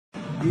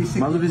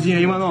Mais um vizinho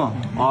aí, mano.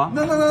 Ó.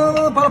 Não,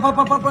 para,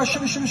 chega, não, para,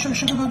 chega,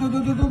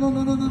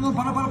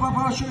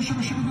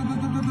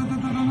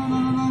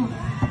 não.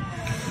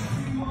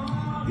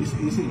 Esse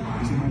mais aí.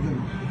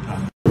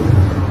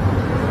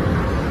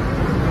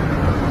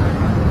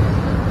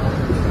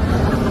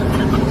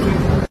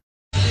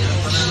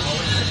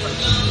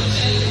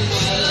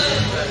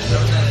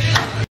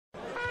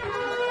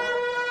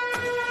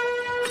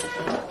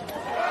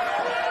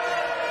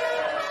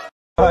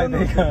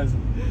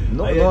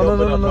 Não,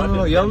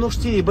 ele não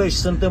știe, băi, și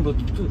se întâmplă.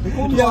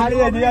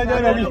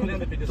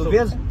 Tu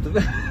vezi?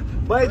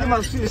 Băi, de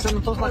m-am știe, să nu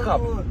toți la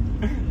cap.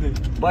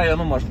 Băi, eu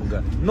nu m-aș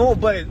băga. Nu,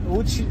 băi,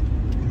 uite.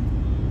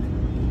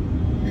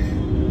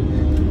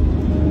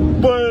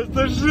 Băi,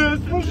 asta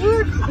jest,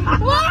 măjic!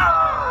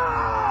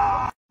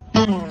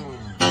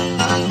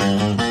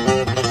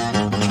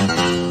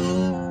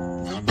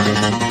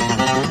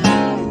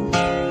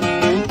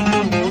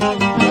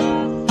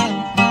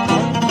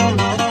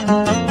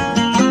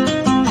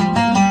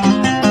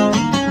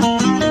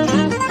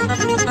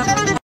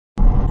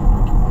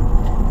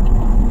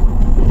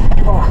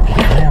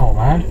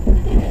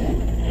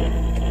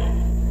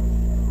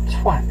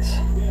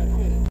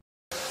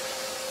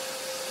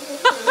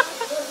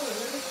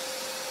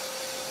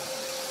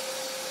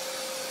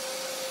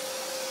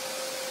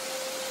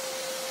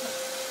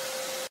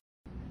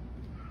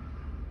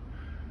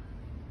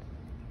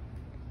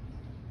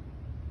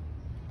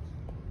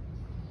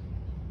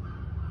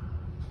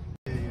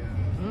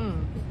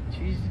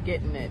 She's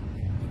getting it.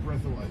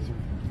 Breathalyzer.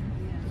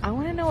 I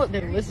want to know what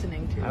they're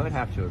listening to. I would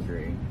have to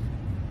agree.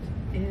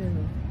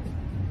 Ew.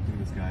 Look at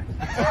this guy.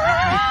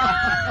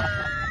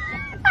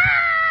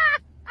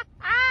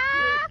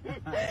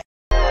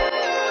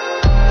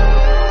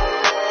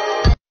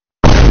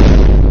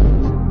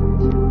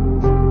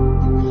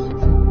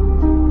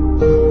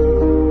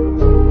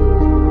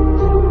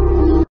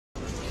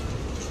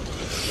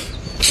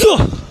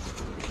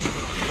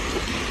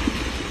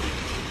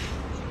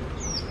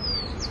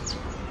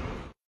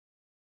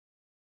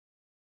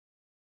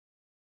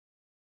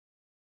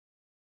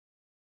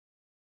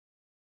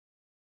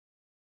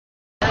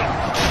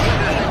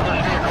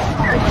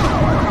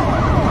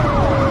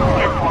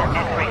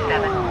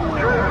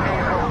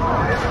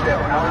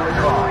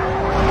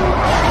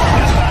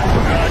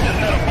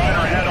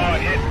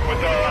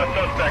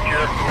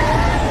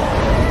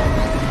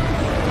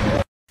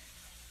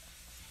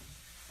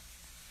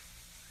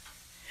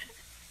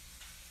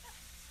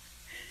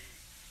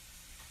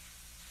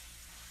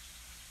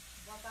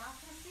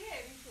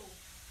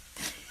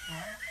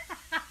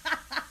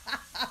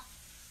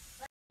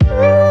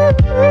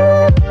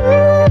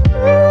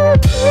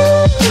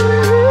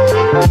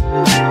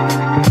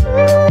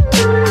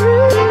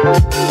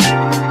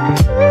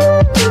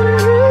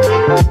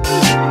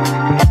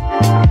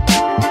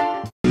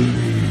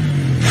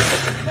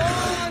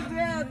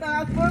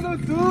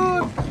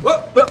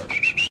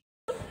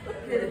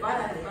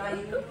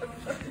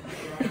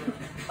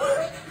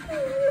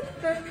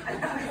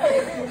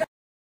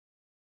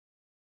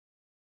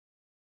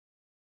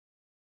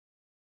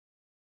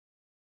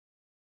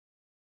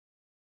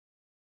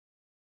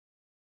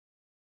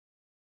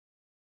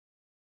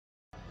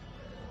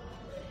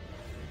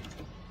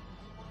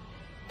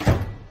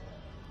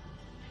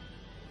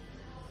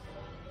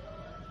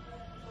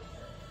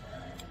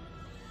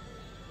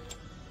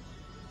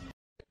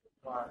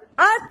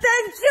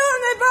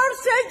 Attenzione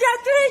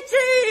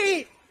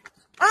borseggiatrici!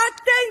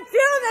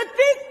 Attenzione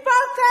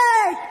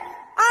pickpocket!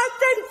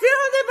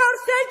 Attenzione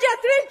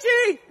borseggiatrici!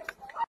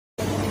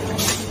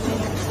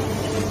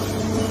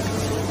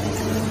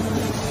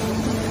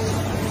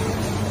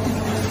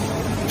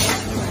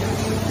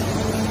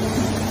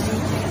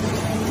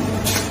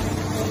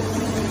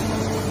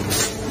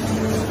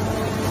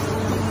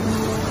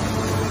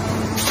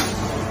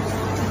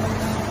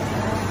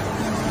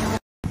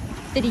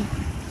 Three.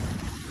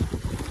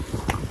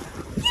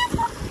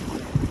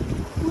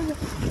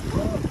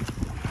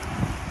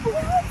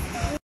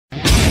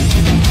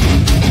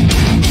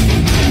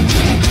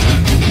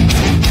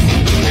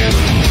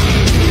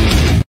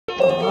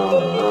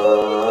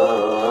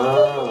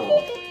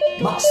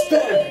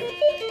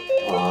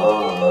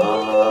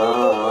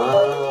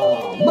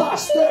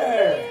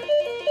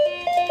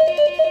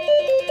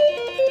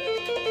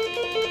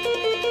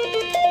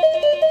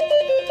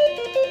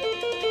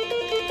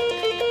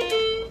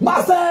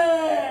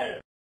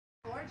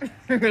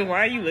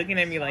 Why are you looking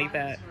at me like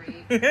that? I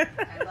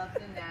love the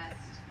nest.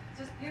 It's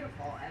just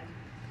beautiful and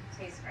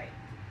tastes great.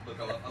 Look,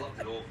 I loved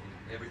it all from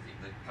everything.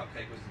 The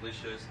cupcake was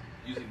delicious.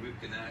 Using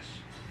whipped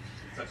ganache,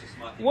 such a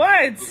smart thing.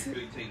 What?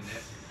 Good team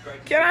nest.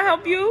 Great. Can I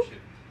help you?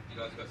 You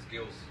guys got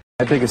skills.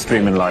 My biggest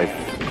dream in life,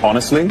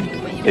 honestly,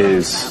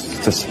 is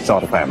to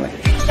start a family. I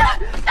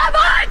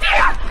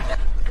volunteer!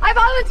 I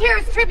volunteer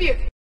as tribute.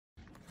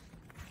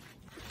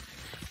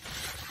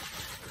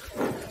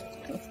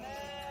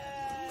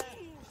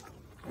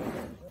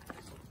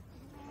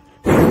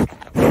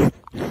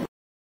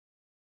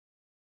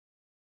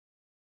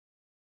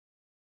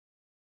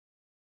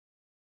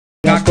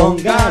 La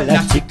conga,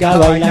 las chicas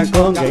bailan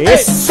conga.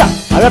 ¡Esa!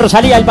 ver,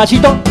 Rosalía, el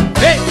pasito.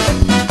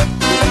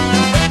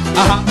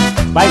 Ajá.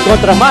 Va en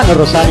contramano,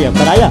 Rosalía,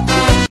 para allá.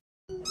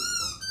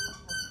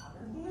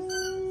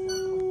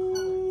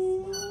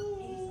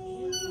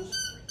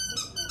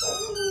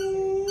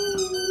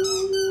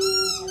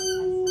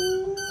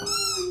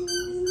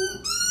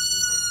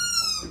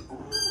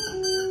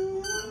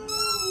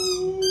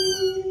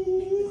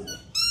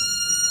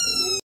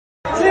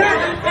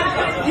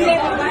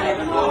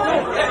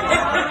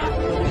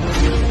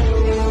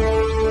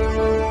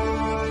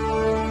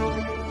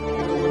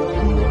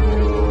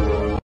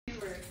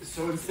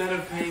 So instead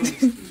of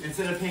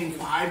paying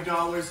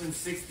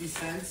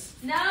 $5.60.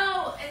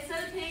 No,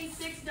 instead of paying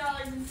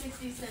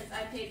 $6.60,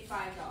 I paid $5.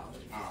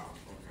 Oh,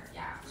 okay.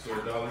 Yeah. So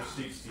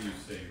 $1.60 you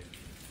saved.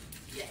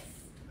 Yes.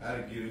 I'd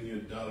have given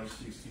you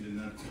 $1.60 to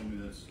not tell me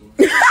that story.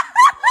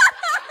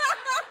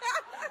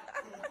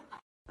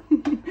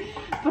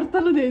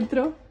 Portalo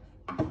dentro.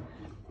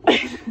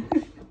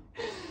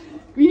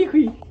 Vieni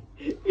qui.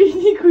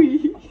 Vieni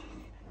qui.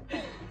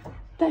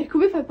 Dai,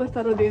 come fai a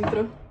portarlo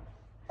dentro?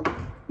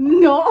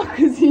 No,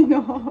 così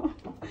no.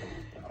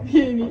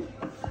 Vieni.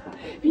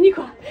 Vieni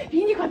qua.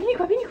 Vieni qua, vieni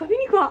qua, vieni qua,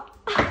 vieni qua.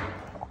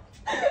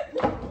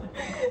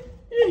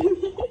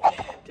 Vieni.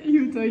 Ti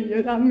aiuto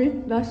io,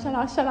 dammi. Lascia,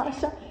 lascia,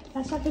 lascia.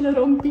 Lascia che lo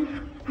rompi.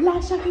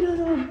 Lascia che lo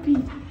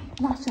rompi.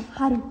 Lascia,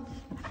 Haru.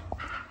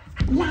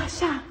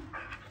 Lascia.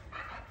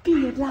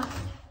 Pirla.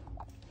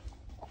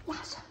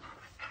 Lascia.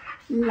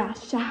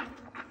 Lascia.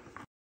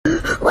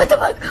 What the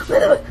fuck? What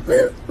the fuck?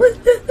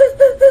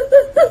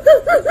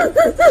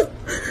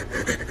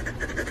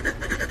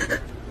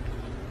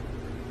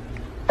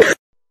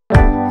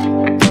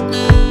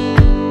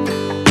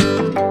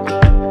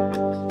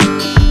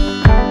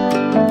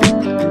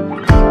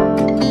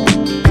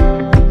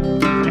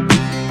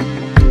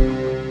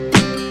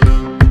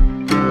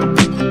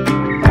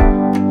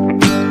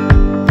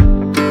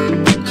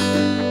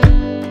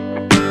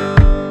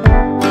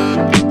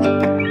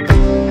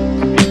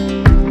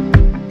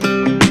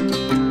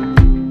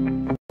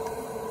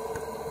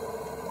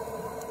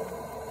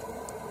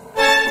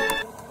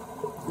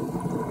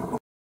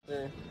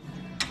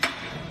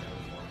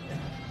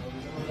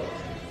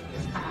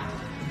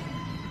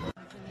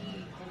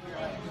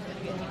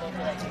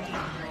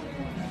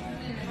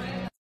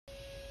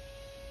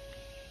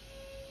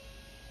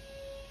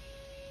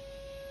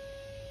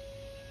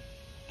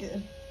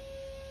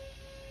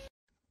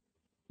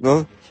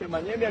 No. Siema,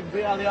 nie wiem jak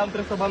wy, ale ja mam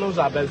tresowaną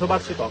żabę.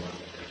 Zobaczcie to.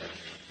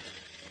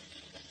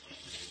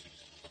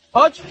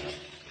 Chodź!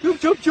 Ciup,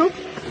 ciup, ciup!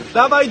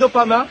 Dawaj do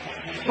pana!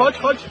 Chodź,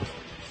 chodź!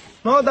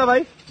 No,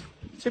 dawaj!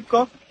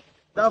 Szybko!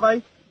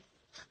 Dawaj!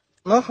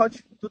 No,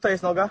 chodź! Tutaj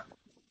jest noga!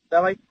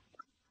 Dawaj!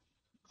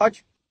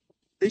 Chodź!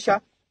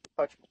 Dysia!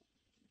 Chodź!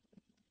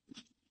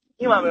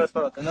 Nie mamy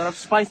rozporoty. No,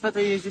 proszę państwa, to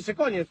jeździcie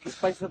koniec. Proszę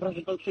państwa,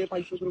 prezentuje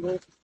państwu drugą.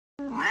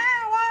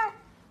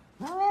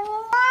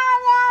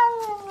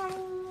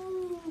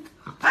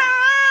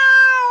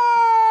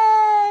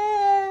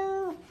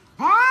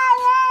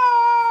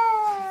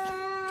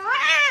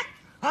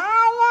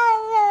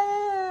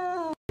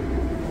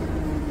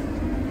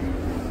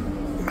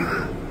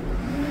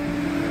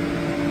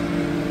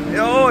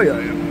 Ja.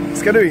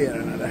 Ska du ge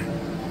den eller?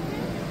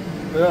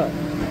 Ja.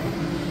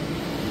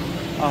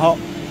 Jaha.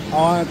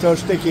 Ja, en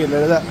törstig kille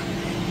det där.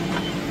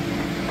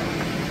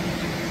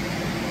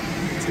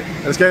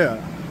 Det ska jag göra.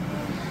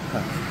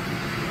 Ja.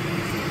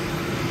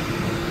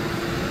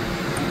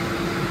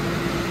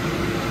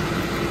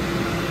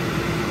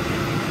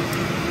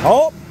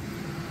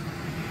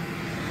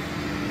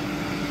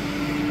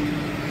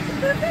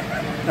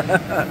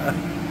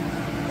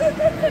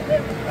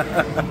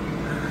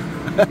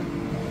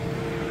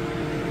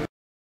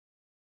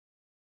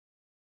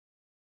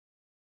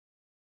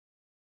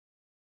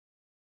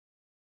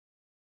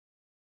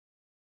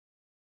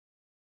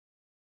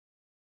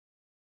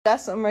 Got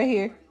some right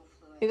here.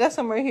 You got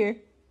some right here.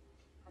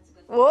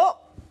 Whoa.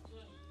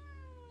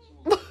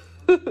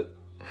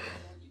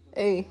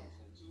 Hey,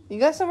 you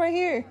got some right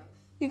here.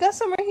 You got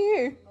some right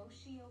here.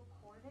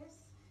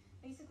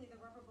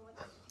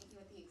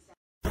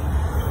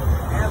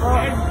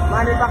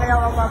 Mali pa kaya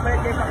ako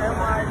pa-birthday pa kayo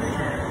mga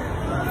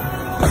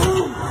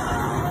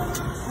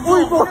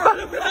Uy, po!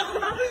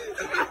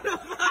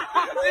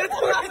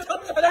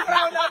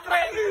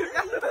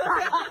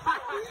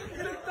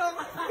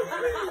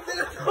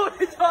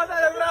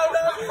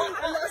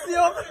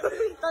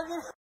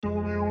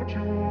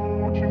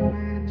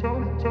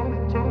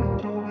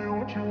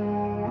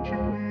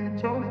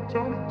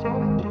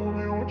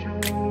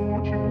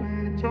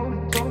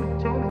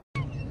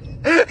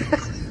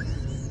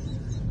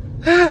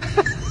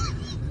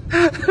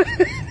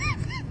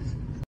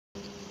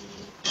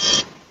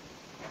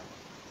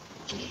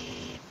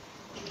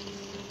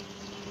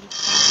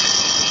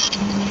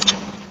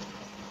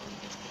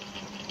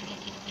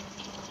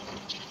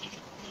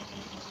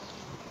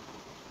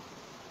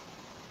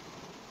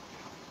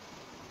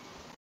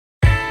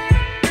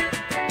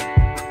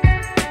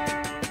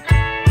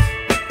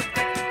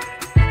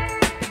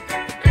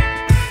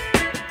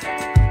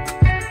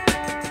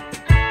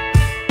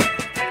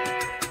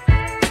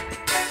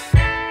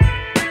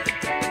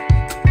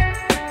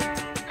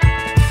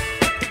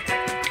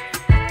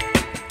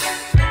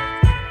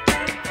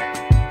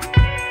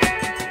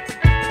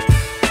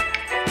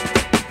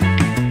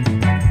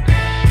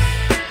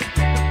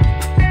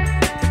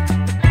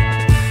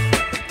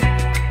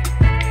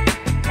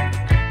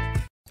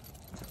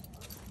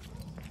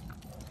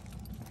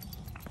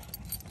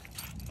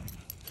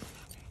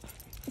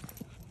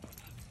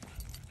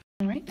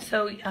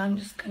 So I'm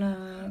just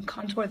gonna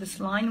contour this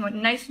line,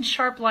 one nice and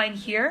sharp line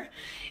here,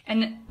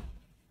 and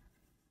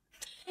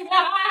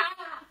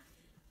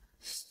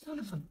son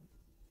of a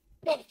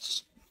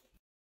bitch.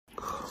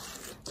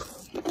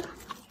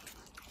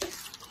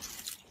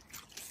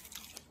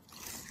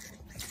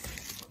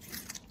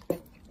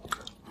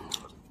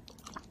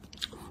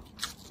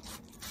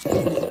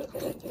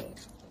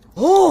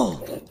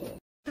 Oh!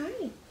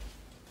 Hi.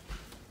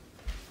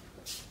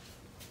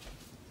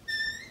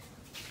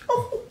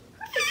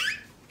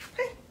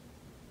 Hi.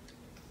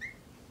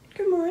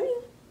 Good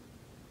morning.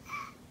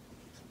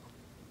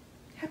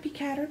 Happy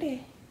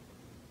Saturday.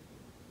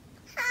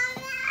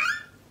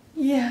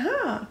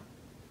 Yeah.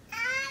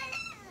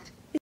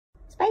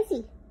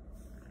 Spicy.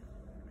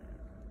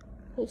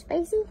 Hey,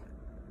 Spicy.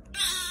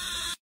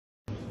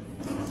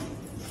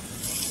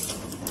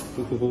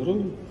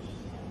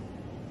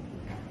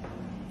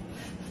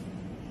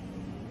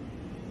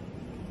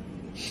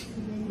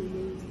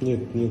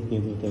 Нет, нет,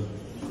 нет, вот так.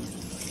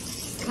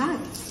 Как?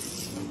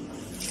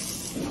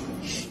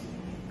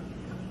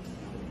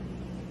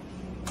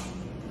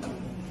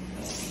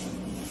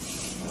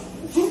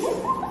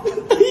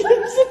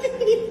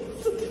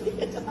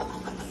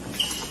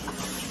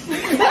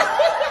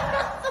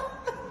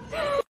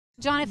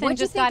 Jonathan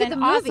just got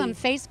an awesome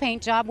face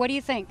paint job. What do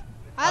you think?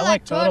 I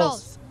like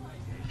turtles.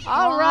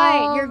 All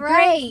right, you're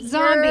great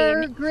zombie.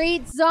 You're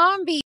great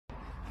zombie.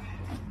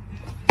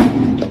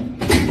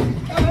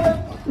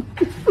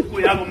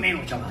 Cuidado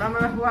conmigo,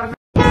 chaval.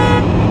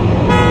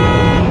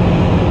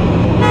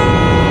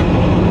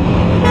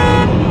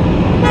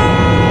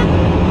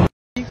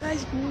 You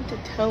guys need to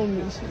tell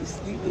me she's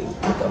sleeping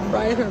with a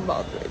fry in her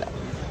mouth right now.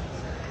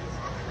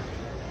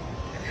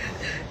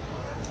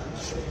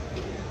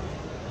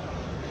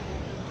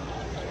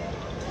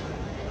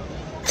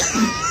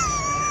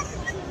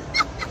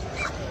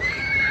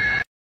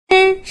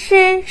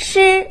吃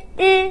吃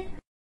日，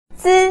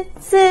滋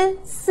滋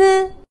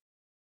滋，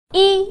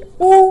一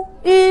无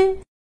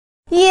语，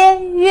月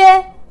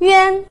月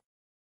圆，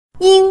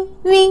音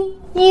韵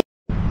韵。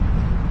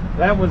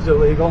 That was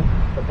illegal.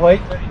 The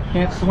plate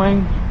can't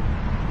swing.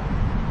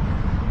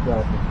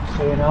 So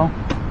you know,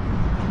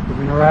 if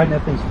you're riding,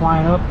 that thing's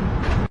flying up.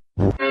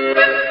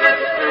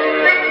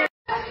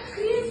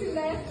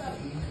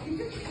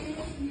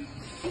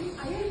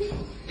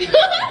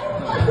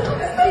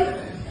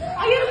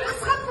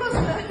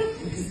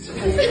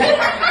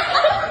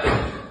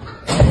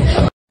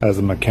 As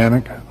a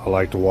mechanic, I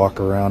like to walk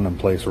around and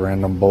place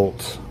random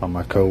bolts on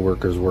my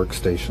co-workers'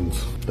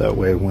 workstations. That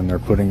way when they're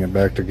putting it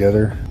back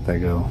together, they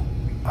go,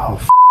 oh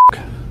f***,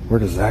 where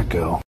does that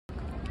go?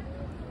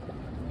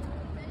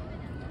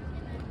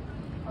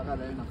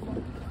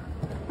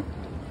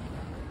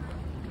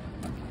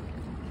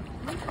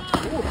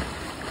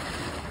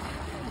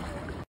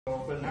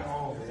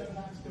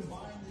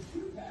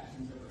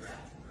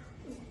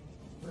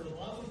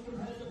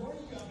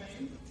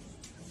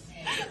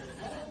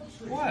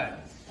 What?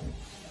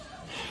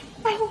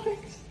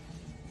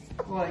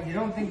 What, you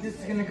don't think this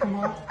is gonna come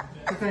off?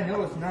 Because I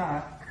know it's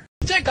not.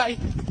 Czekaj,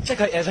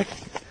 Jezek.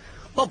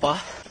 Opa.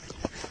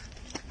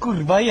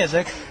 Kurwa,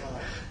 Jezek.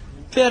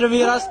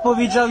 Pierwszy raz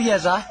powiedział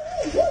Jeza.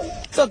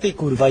 Co ty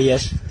kurwa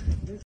jesz?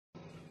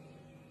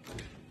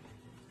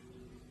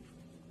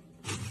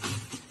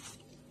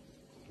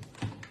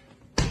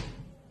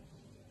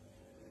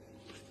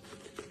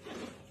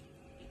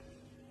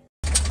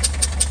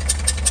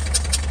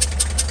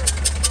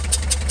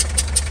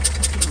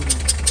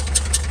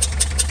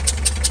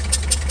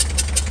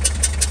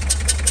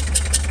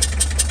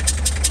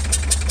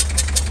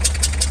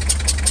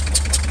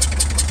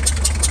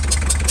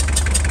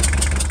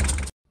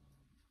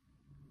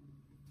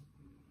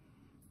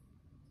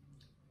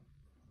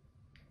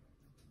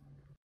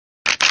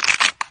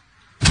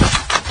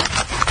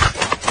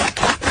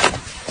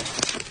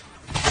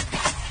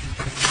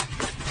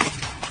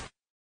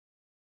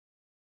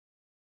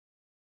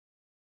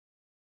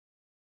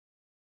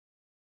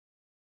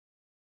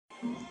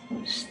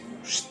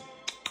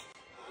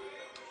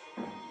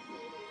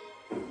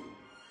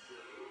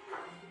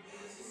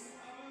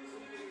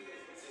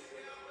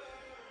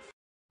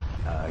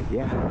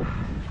 Yeah,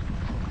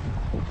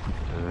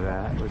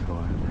 that was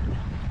one.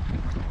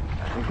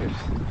 I think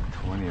there's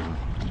 20 of them.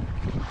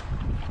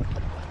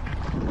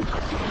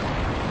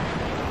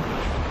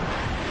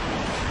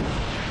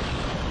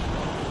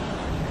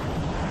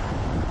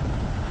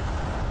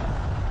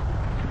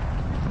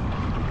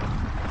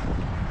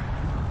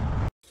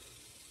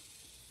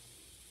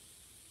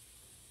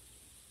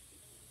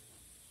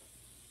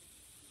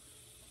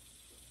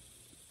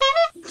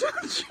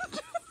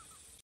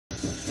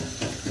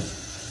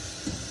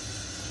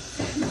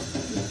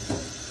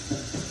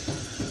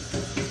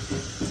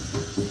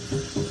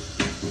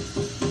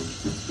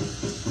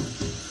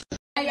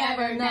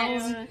 Ever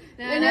knows.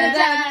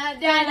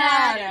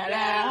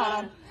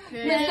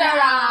 Mr.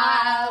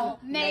 I'll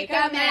make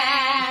a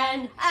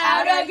man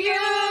out of you.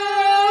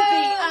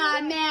 The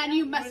odd man,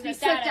 you must be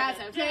such as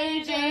a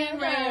raging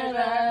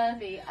river.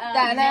 The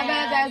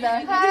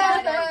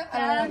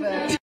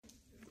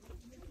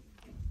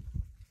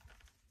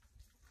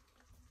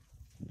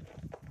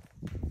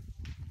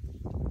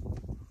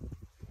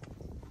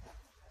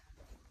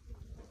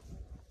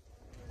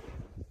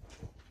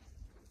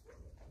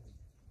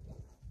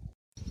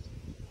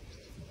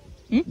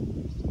O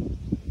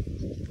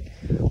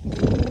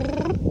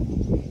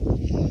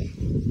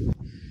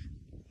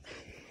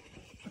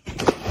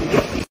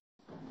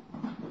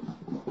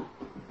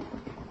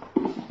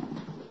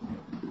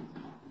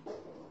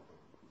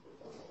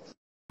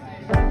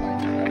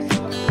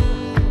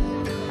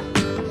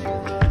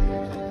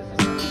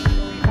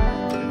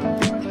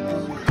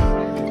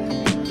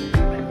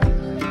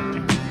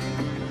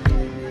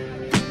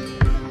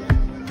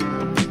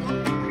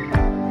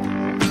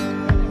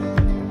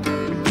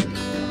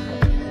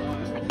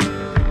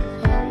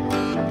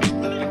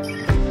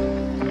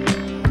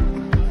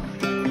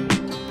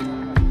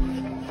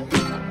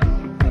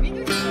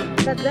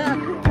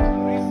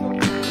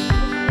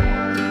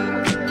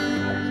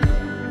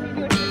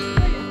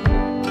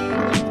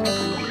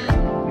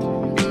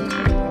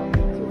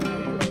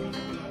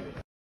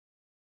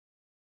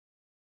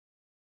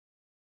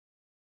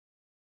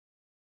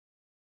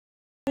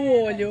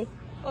olho.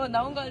 Oh,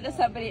 não gosto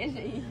dessa breja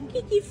aí. O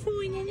que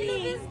foi,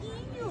 neném?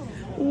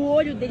 O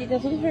olho dele tá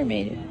todo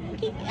vermelho.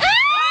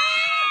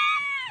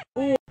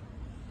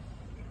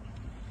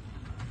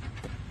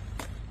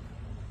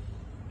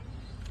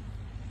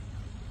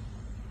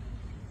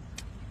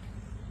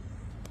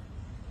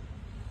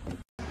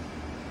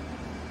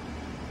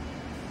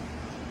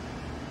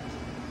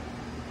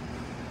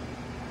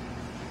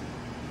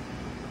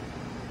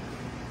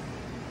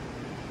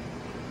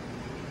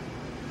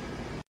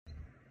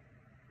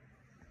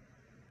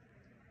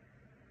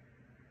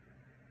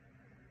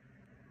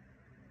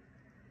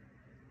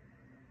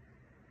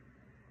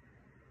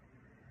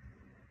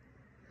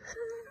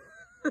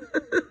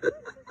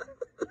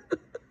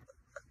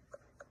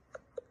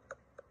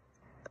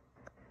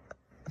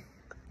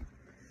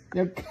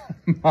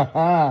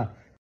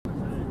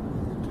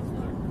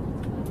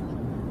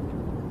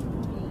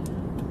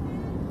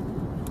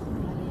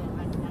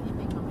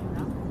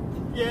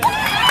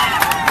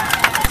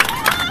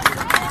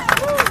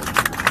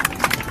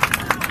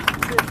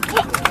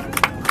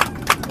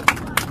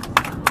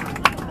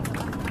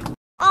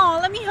 Oh,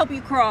 let me help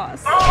you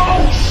cross.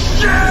 Oh,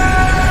 shit!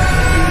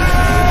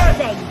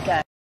 There you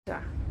go.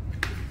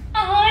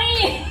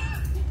 Ai!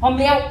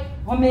 Romeu,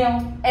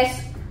 Romeu,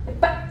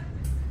 te amo,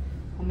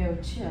 Romeu,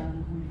 te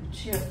amo.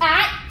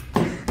 Ai!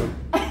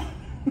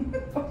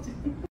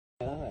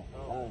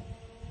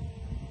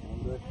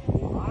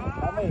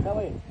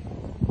 Calma aí.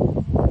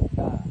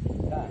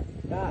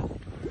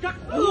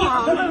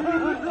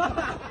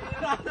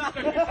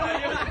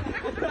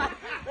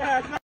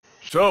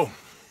 So,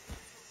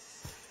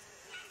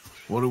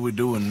 what are we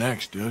doing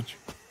next, Judge?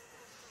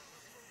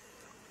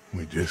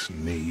 We just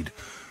need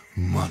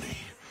money.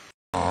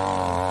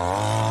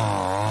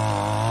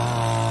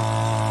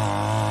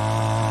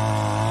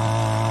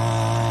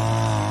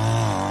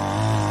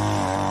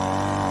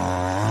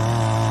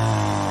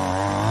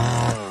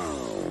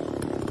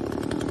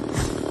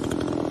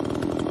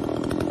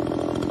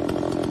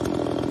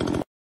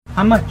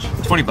 How much?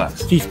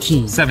 $20.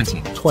 15.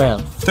 17.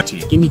 12.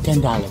 13. Give me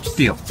 $10.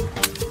 Deal.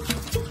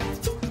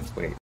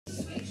 Wait.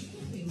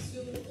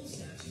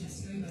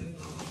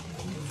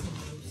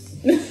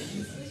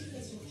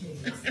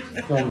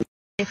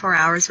 24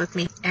 hours with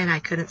me and I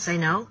couldn't say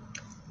no,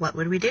 what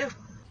would we do?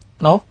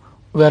 Now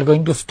we are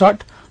going to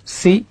start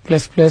C++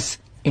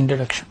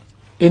 introduction.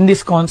 In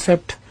this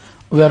concept,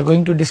 we are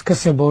going to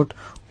discuss about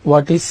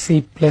what is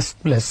C++.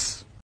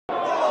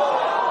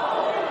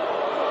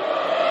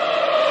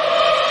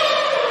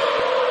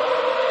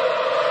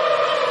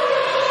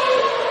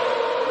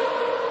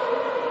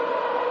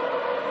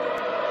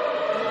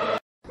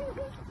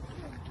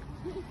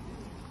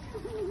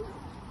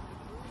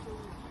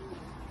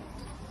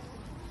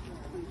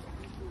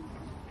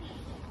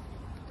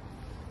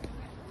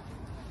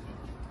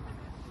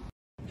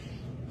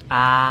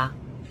 A.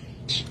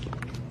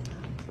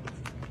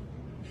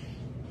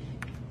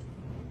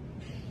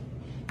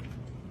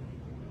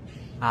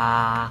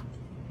 A.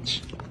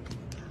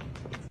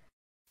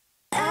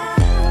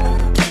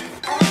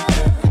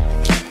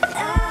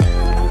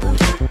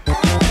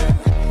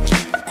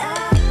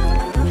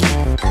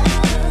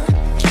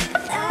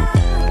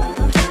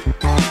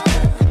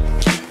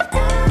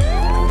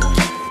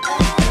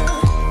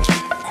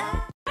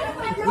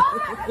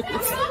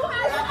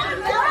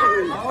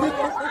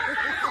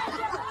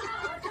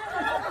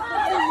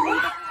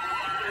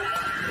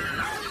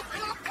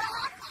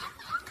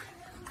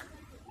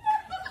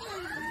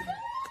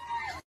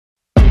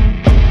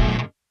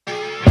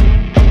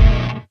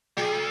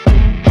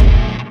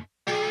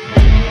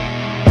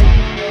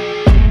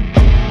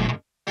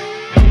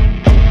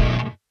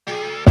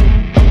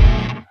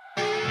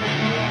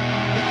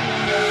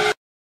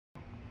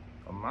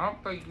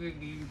 야, 이게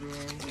뭐야?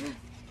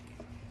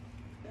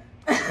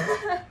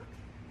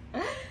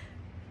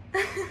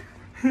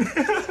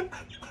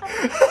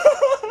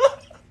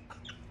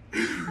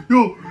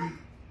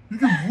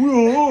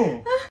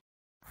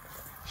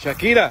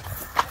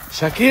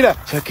 Shakira,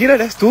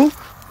 ¿eres tú?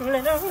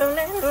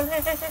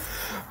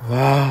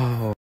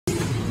 Wow.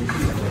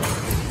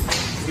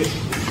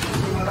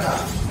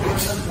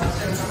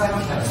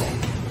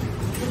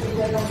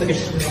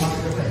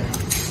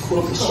 Stop!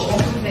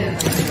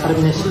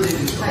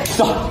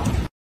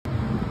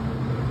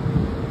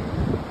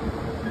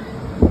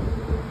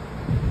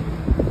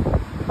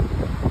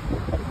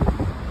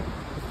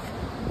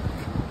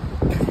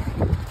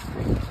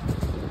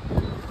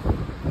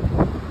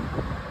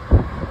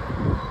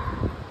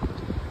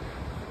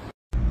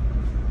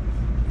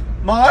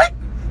 Mike?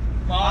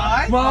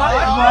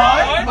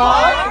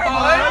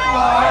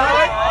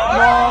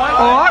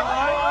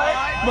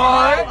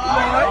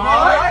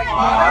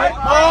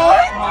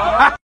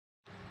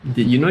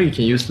 Did you know you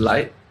can use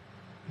light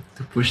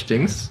to push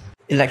things?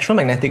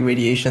 Electromagnetic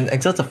radiation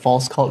exerts a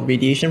force called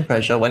radiation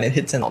pressure when it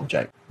hits an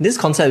object. This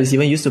concept is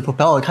even used to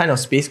propel a kind of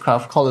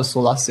spacecraft called a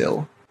solar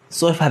sail.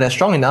 So if I had a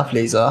strong enough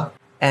laser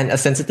and a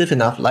sensitive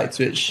enough light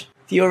switch,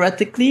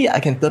 theoretically I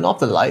can turn off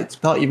the lights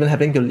without even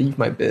having to leave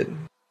my bed.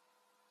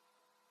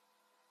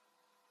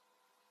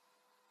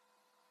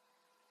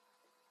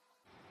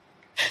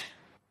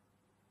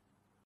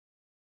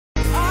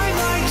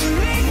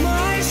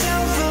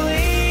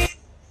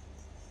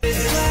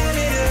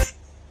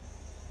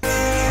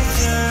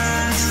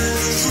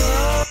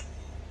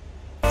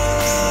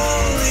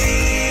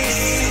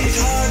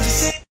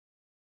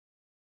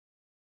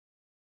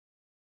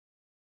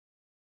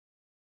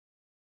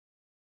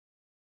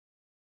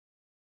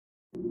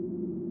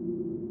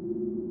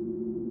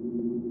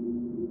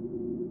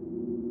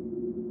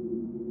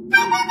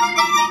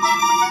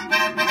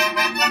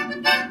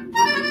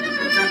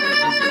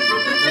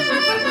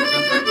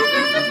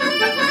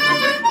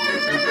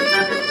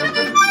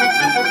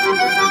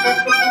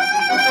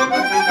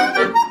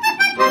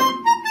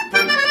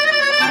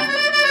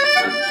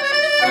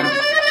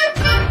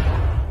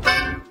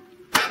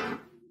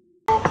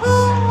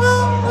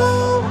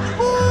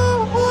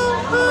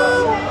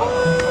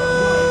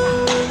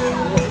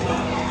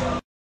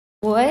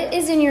 What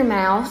is in your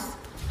mouth?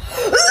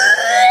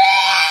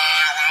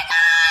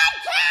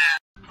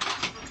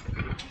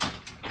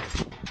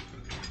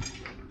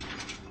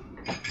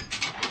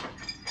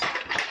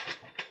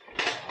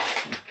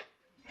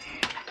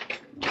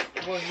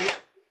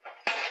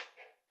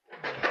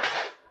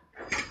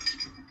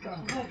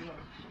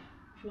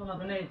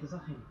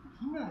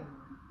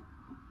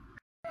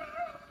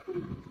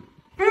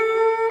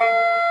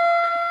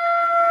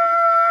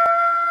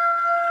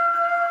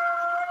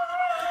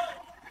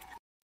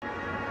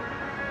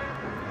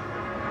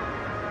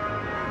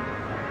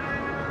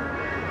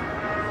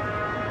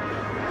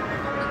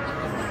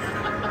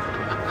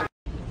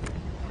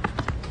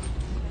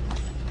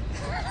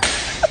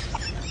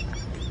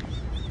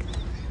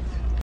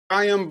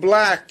 I am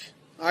black.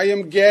 I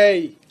am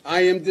gay.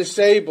 I am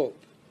disabled.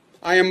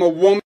 I am a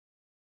woman.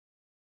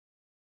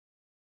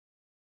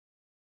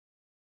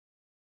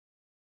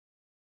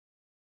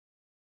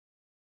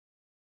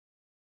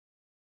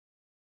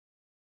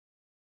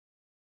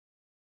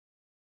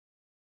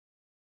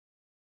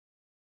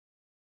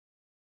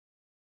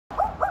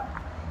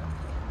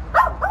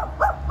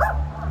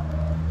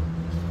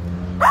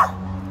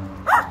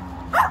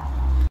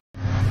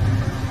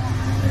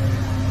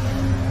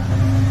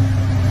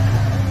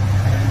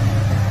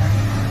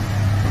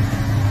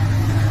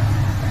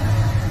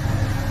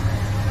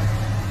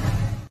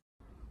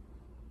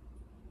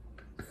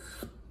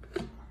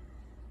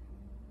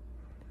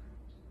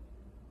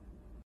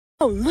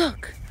 Oh,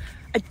 look!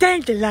 A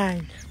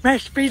dandelion!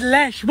 Must be the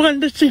last one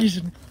of the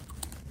season.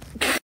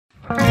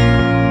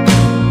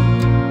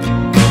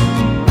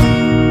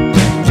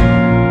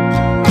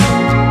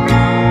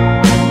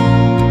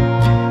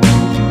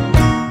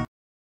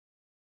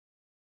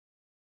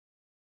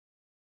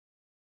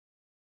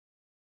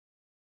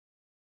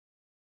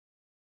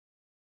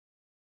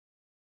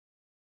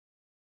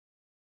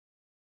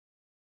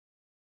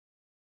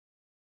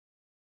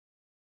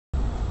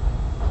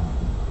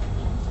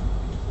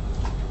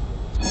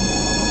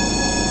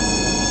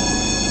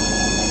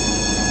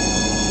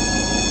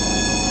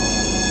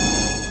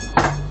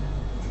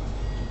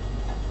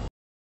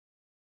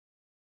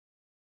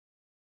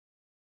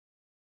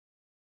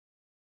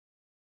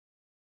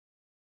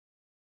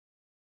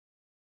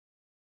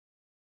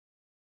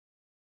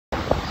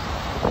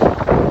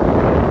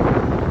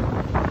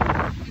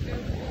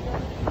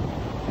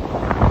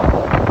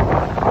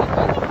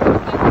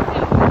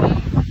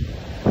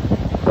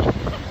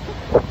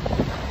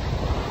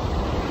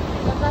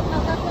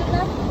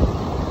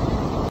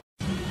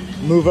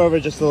 Move over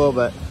just a little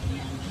bit.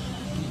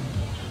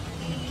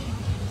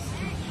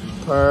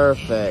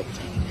 Perfect.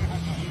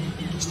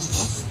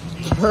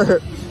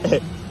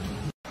 Perfect.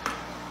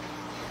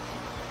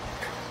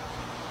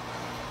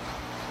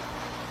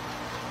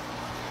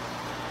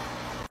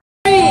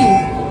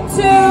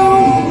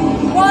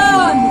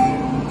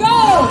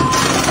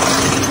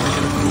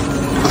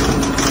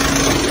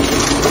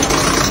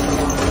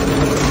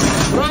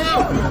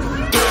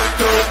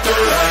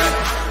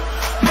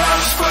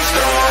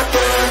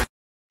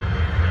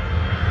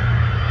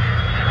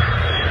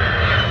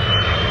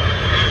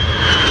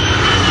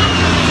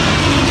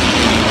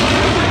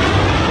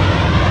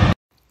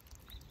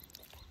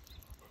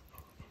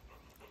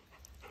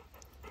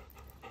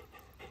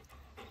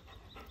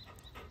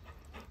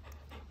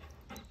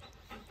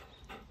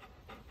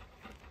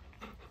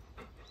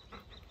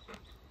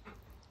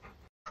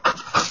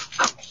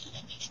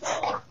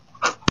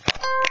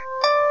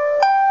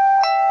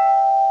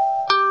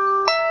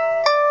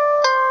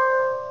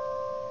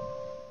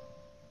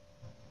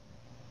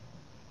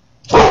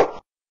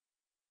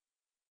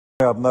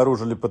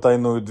 обнаружили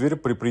потайную дверь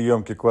при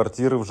приемке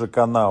квартиры в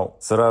ЖК Нау.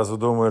 Сразу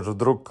думаешь,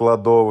 вдруг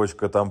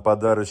кладовочка, там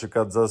подарочек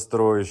от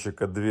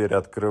застройщика, дверь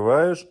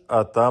открываешь,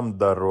 а там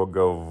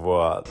дорога в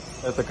ад.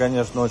 Это,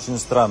 конечно, очень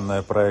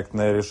странное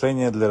проектное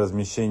решение для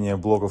размещения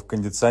блоков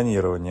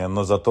кондиционирования,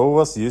 но зато у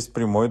вас есть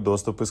прямой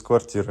доступ из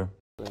квартиры.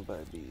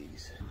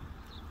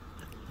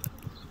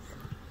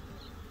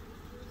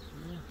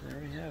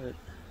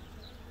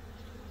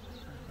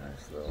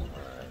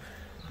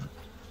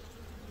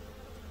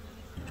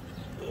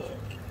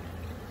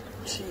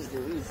 Jeez,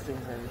 these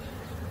things are...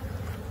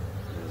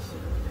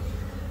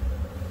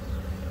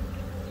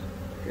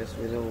 Guess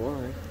we know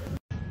why.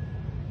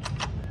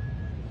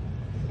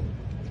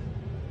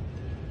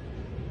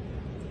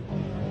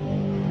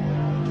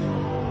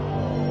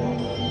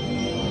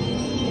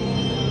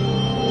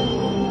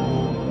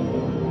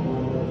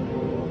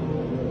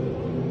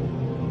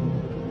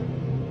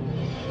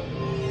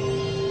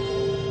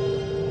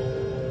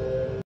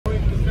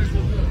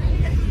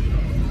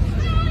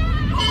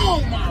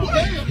 Oh my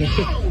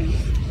God!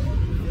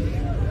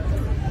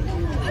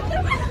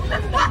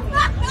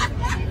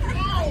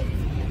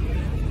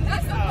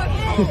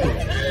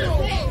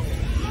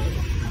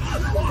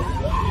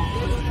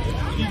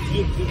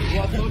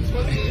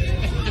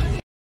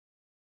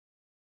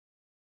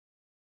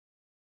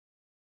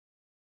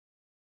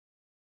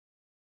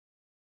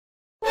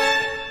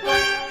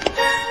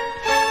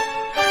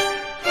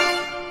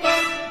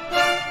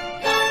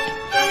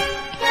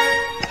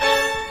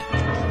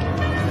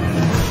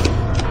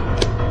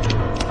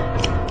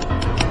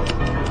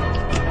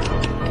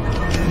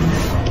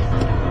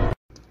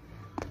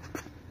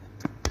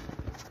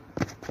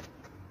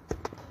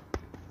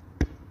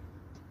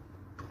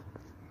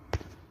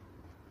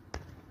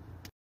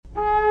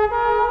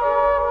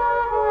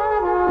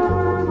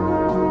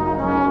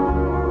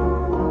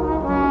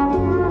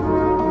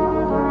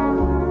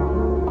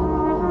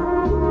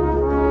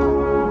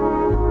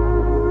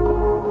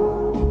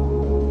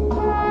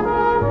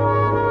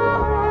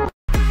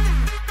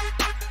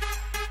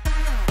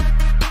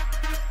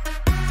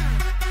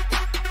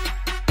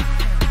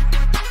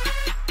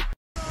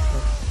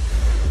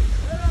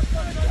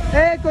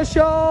 Hé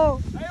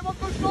cochon! Allez mon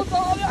cochon,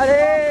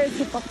 allez,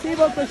 c'est parti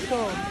mon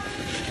cochon!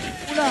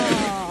 Oula!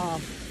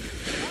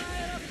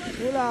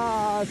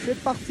 Oula, c'est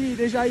parti,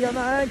 déjà il y en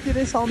a un qui est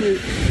descendu.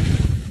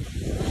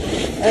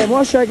 Et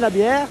moi je suis avec la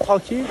bière,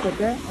 tranquille,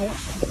 copain.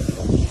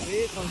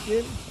 Oui,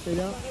 tranquille, c'est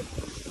bien.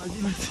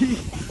 Vas-y, vas-y.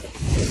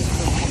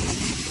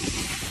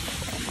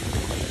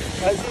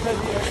 Vas-y, vas-y,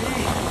 vas-y.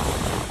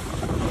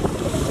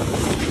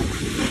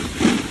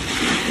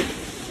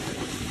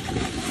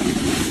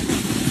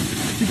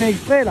 Tu fais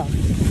exprès là.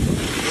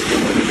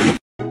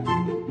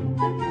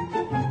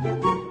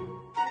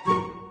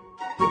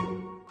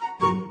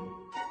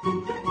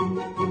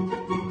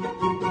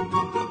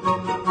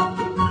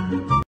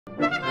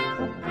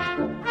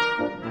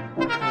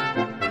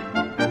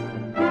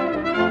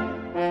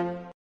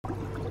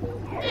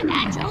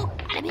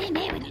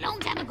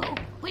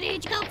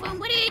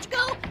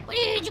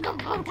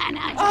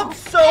 I'm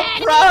so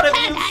proud of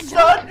you,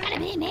 son!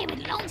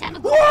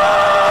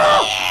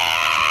 Whoa!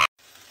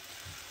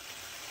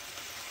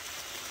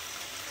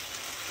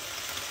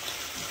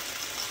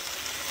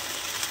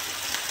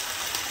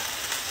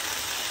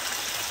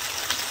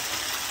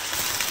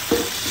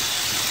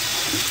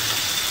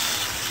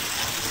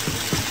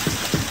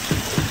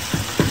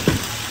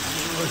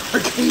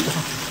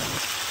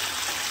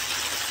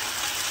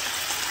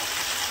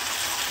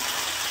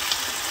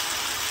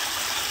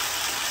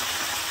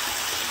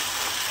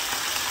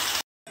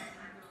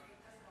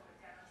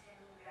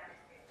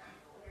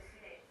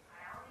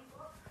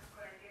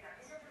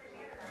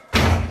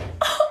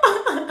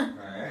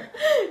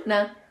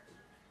 No.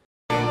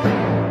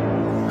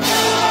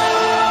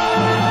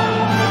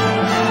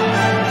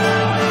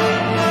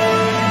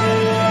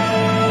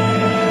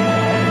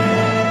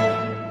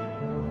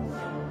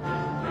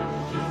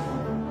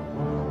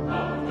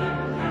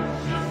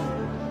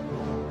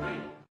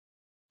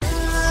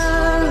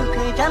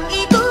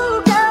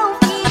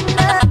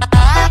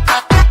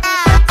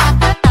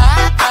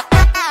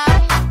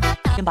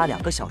先把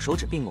2个小手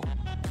指并拢，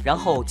然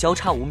后交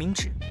叉无名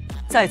指，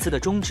再次的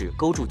中指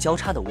勾住交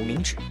叉的无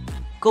名指，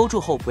勾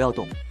住后不要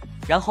动，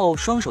然后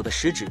双手的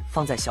食指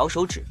放在小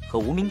手指和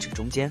无名指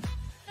中间，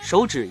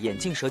手指眼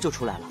镜蛇就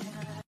出来了。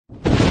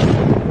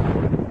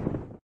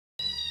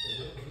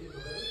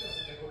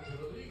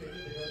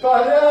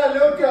Para,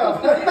 loca!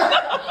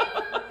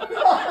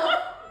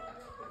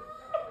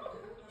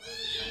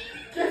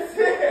 ¿Qué es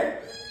eso?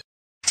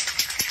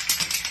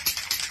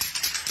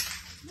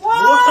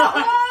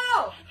 ¡Wow!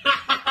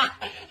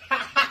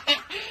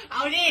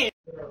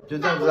 就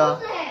这样子啊！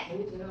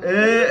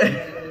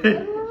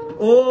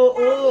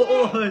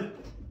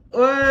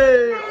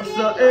喂，是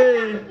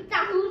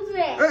长胡子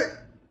哎！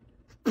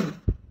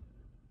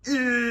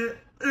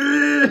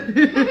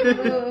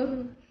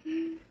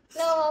让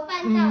我犯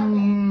到的，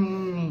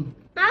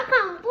好恐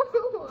怖！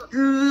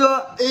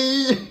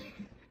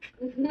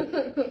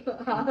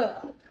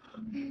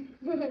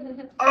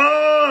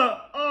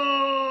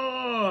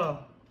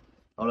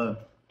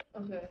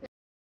 Okay.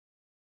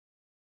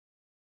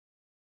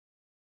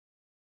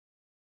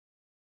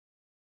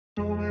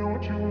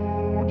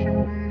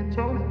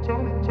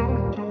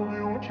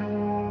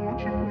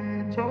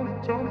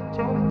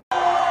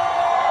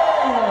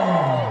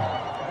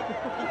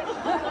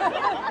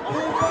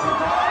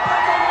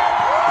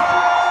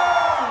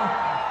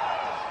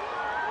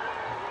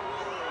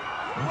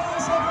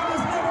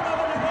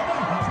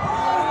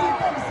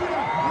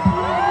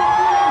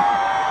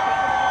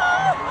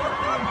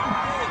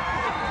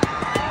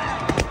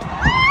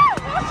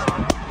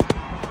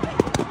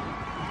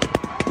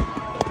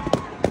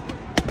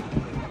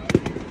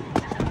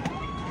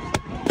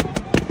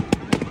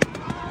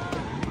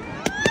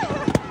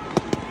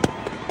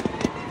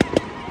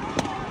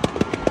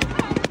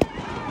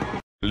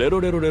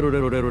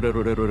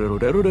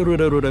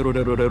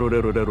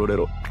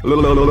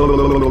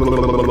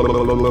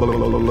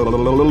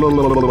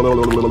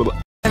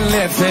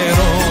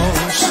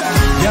 Ελεύθερος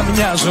για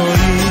μια ζωή,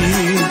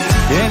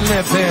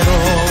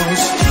 ελεύθερος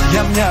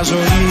για μια ζωή.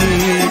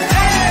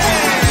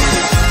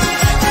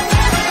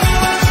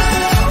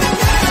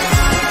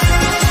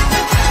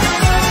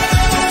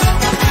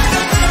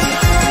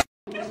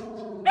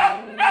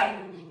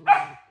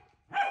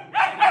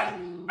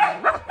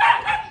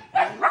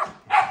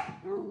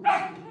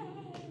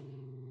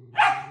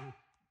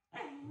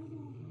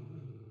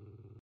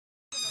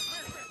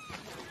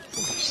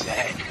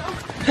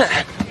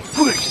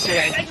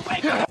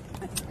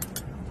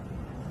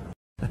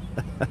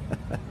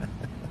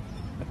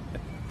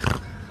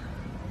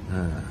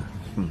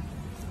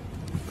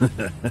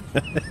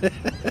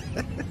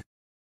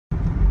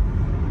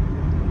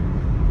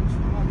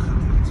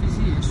 Sí,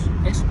 sí,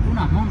 es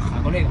una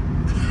monja, colega.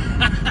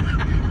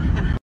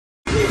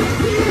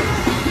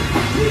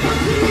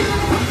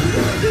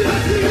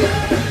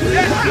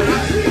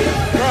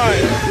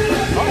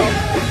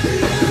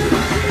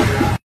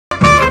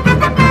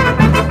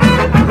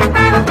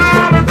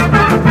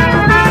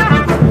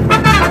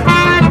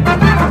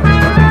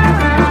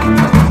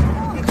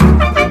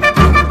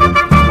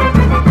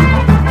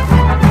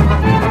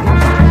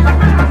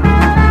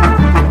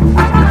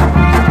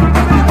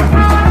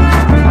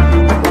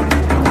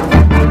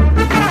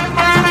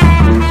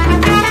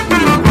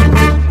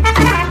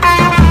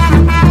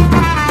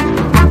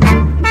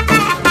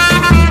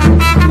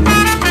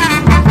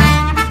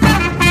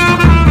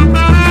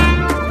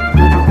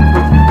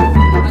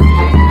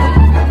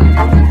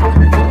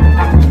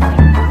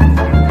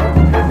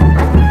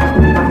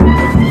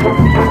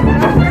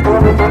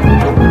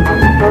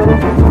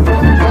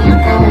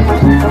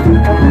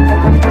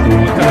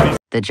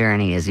 The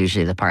journey is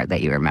usually the part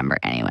that you remember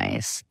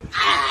anyways.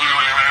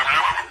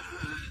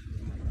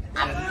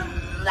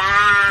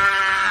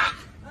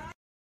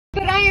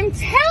 But I am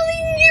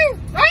telling you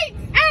right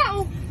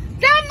now,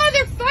 that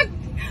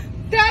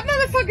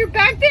motherfucker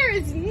back there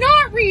is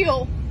not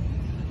real.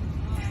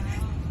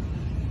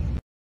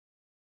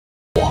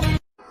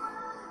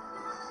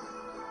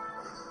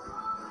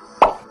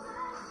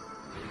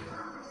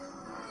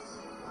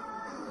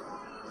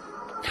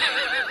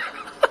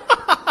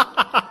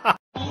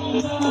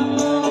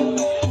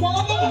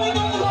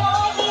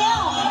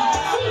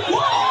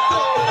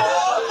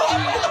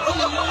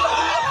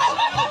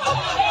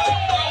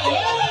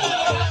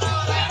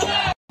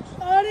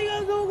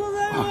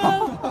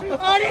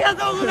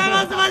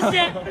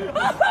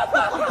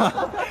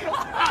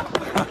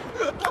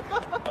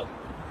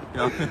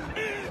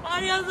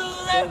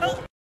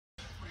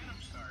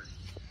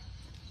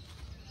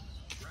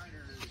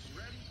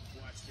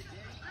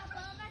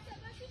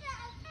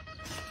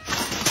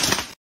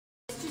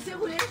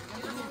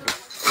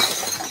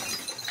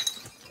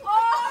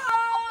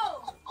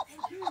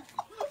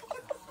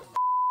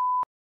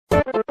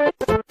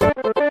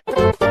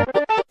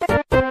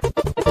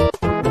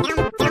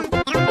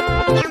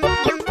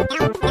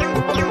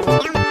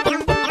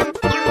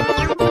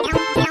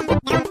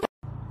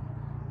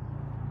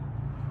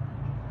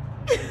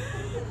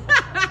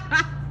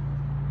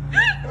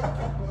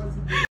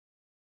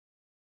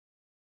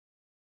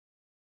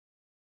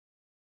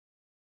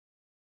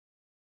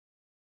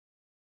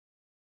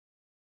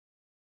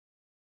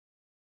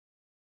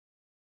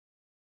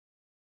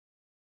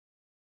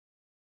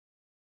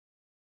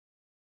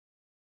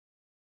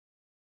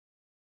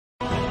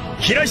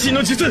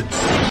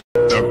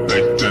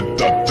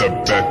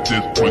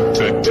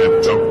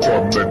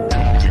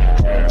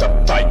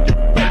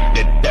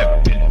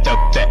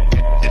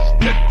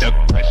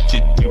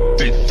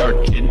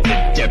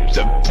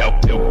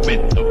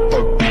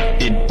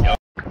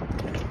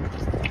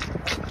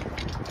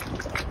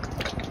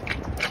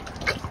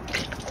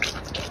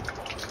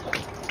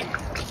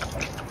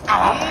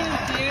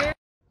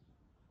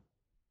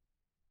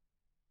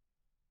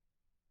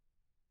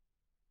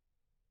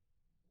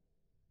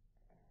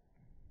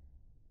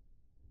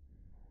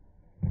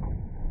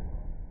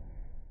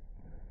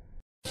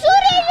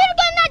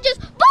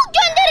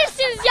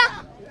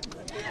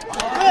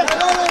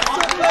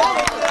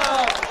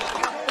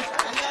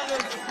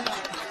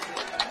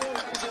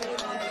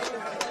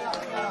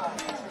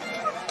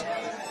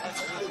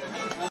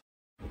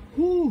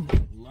 Whew.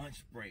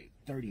 lunch break.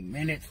 30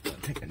 minutes,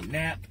 take a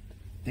nap.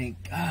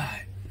 Thank God.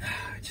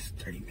 Just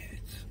 30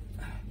 minutes.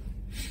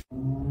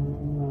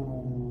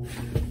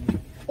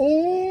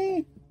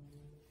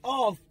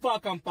 Oh,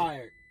 fuck, I'm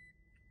fired.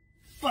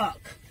 Fuck.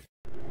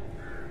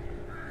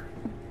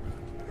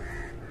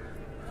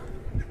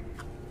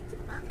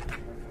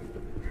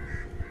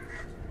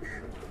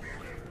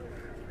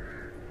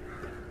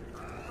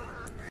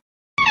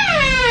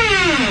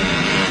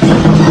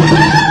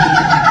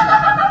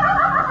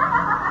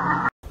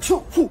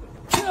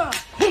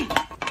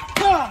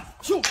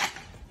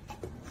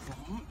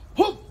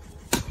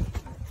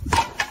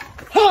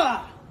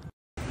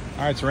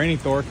 All right, it's raining,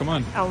 Thor. Come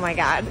on. Oh my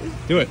God.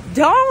 Do it.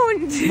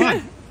 Don't. Come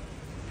on.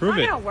 Prove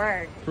it. Not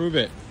work. Prove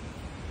it.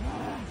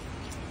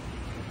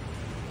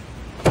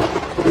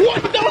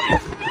 What the?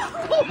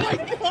 Oh my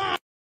God.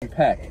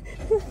 Peck.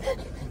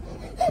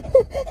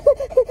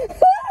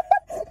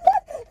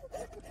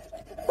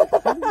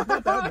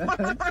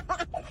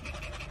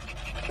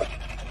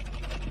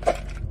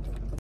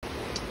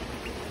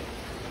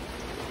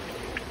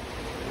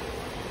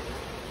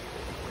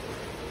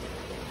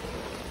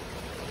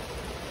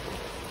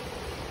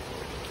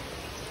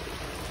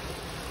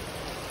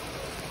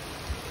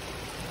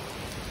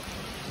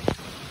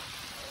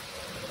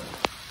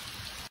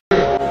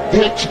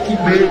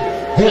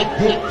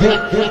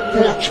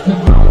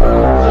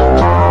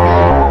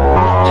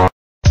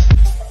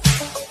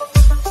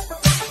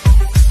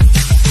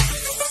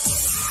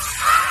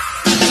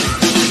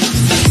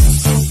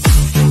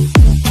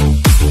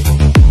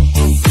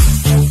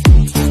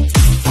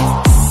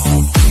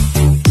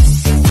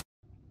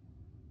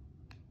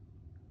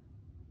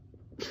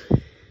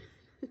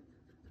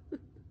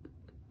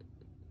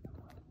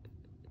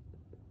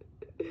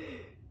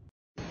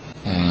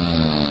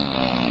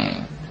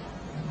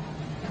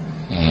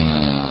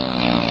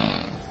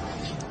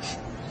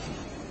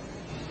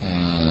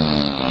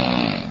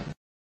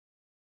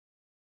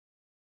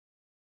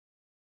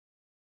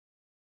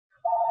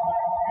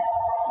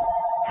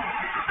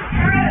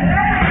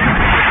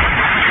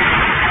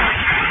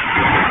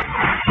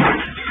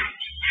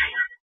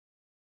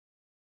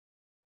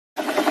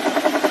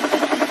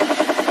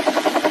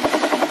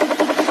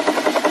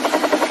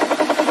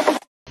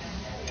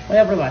 Voy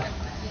a probar.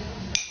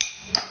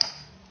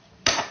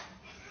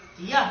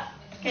 Tía,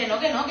 que no, no.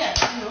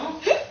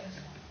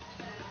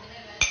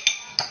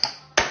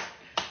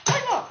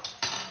 ¡Ay, no!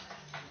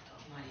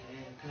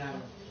 Maribel, claro.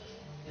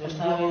 Yo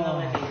estaba viendo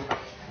venir.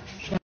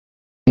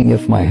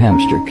 If my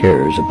hamster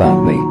cares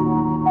about me.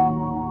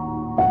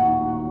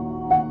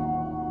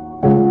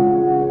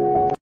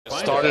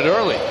 Started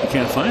early. You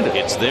can't find it.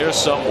 It's there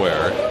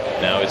somewhere.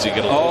 Now is he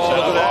going to lose out?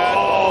 Look at that.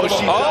 Oh,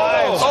 she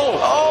dives.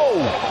 Oh.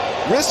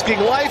 Risking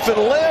life and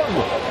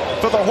limb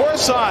for the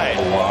horse side.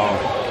 Oh,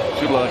 wow.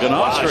 She looked like an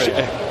ostrich.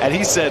 And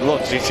he said,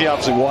 look, she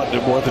obviously wanted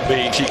it more than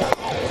me. She...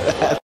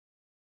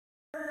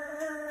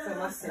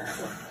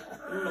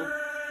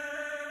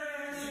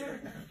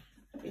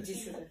 Иди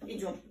сюда.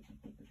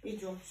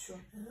 Идем, все.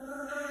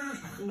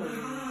 Ну,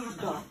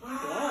 да.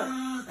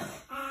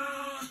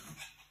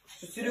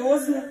 Что,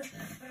 серьезно?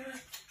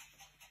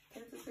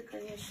 Это ты,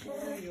 конечно,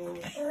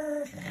 врешь.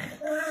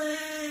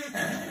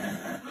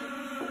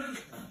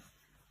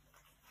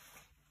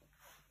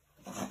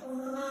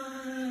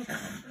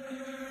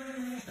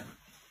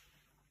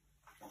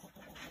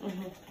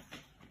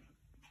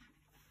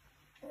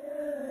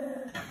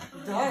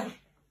 Да.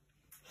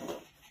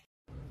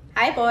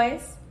 Hi,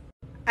 boys.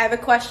 I have a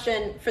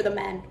question for the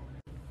men.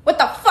 What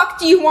the fuck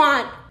do you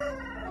want?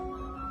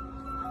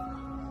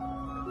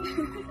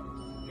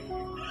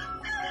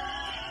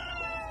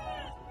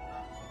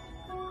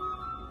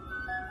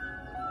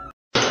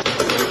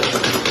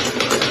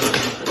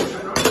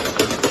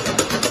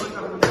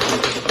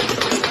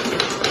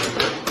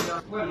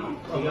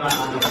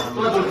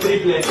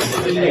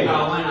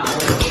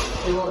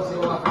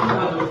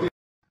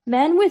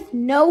 Men with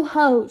no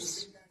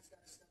hose.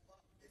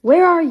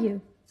 Where are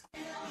you?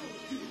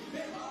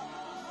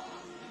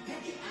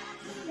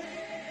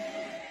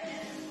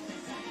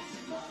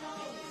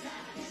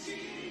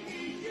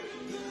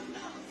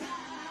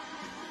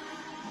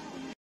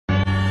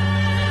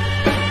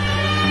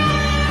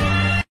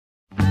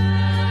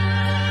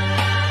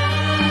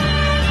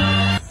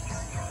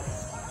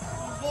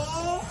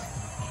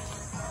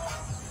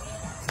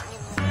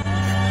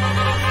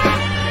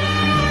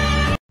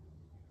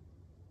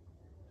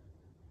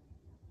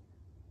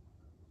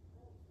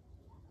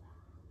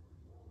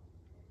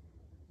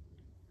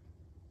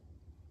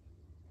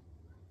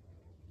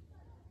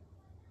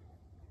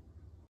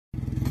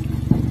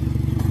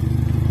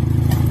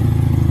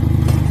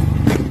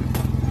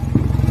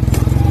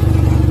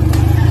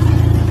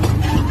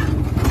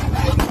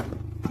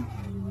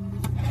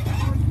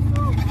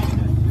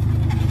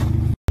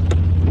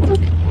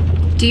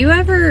 Do you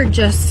ever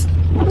just...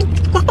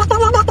 What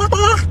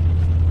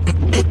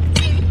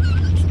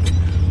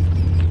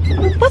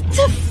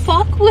the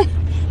fuck? What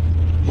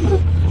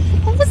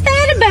was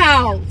that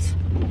about?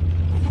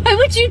 Why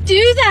would you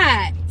do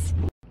that?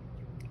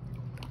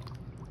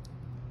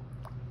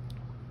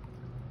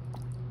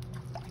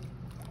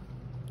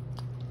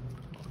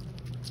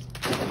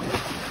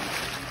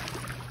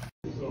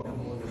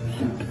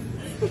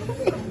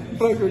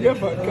 Lagunya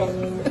bakal.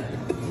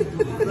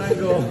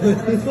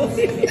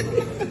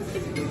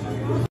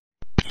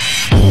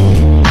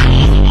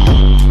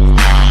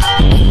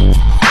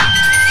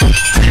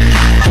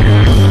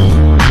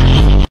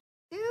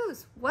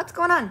 Dudes, what's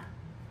going on?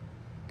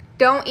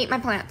 Don't eat my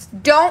plants.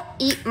 Don't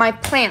eat my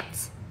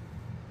plants.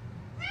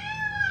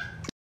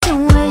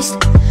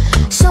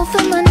 So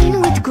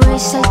feminine with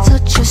grace, I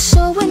touch your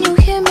soul when you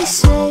hear me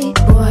say,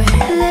 boy,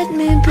 let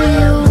me be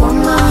a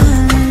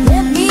woman.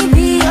 Let me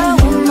be a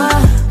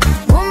woman.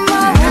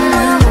 Woman,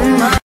 woman,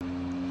 woman.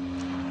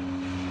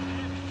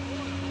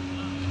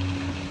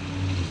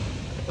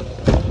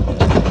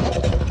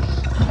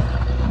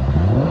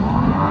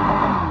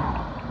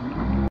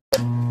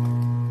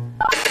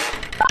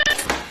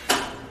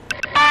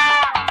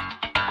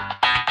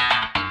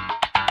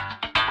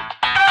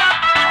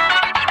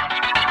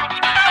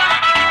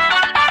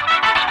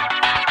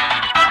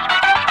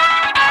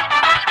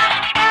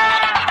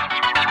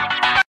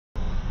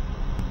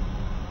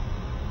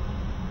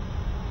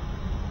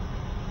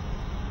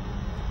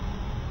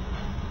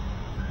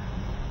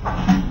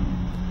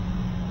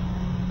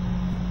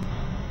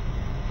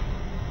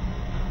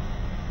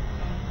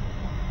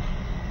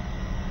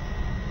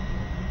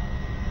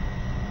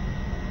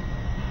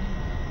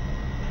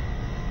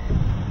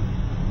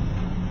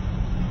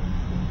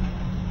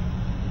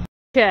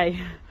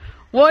 Okay,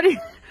 what do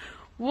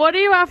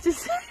you have to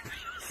say for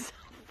yourself?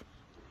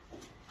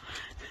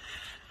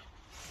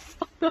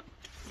 What the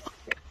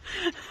fuck?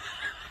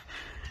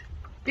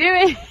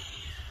 Beauty,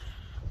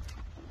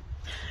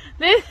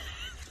 this.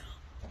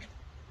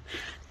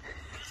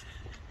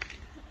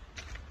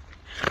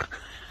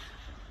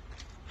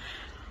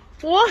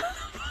 What the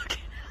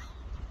fucking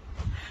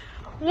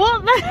hell?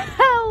 What the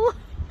hell?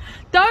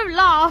 Don't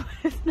laugh.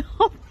 It's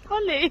not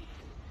funny.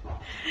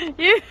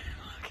 You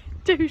fucking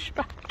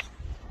douchebag.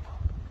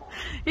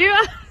 You're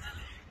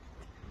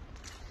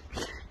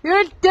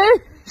a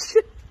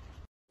douche.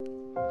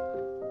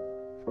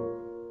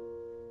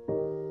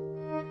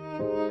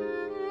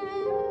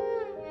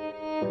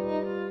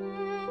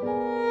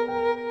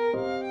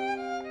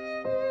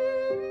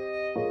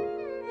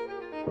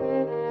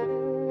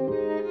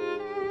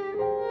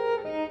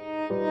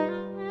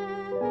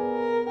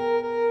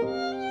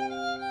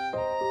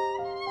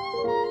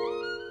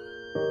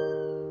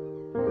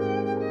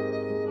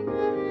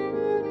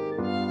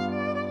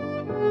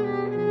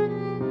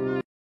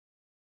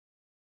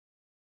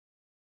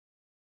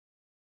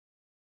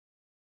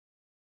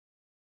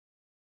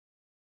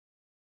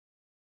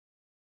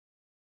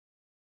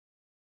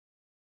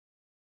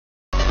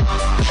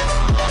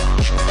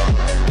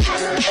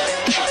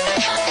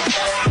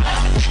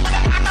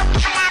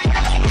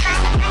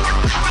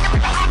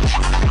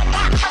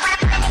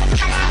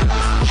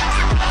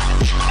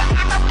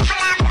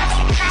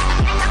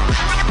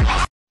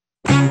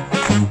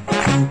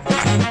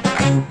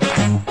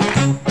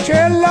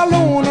 C'è la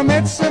luna,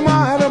 mezzo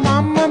mare,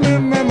 mamma mia,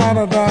 mi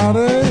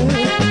maradare.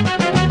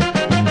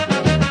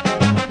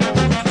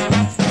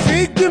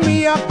 Figli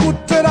mia,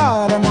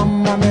 cutterare,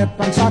 mamma mia,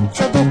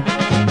 pensaccia tu.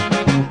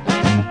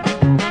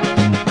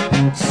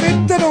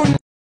 Sitte non...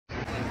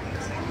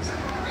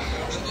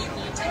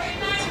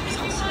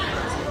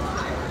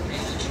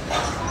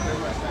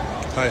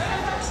 Hi.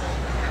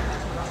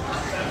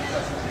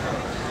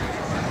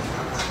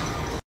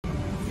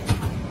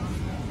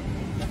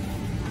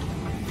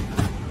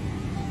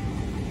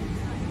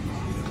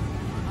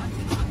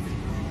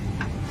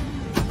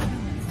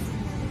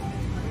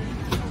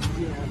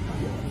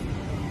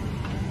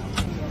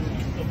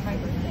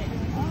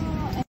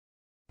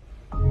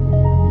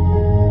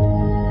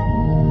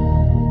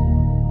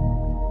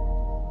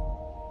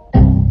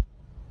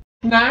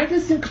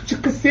 Neredesin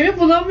küçük kız? Seni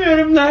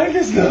bulamıyorum.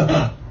 Neredesin?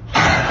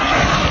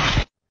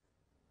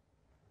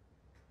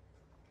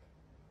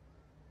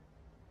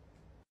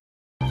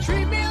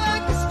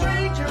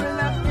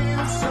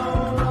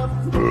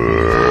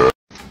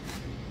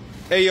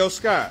 Hey, yo,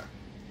 Scott.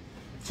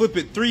 Flip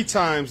it 3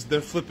 times,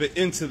 then flip it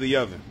into the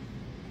oven.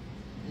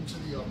 Into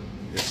the oven.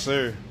 Yes,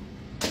 sir.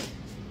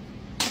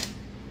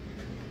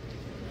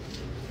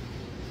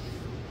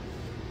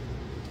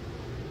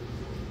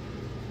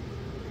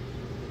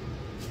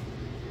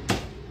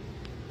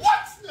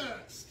 What's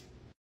next?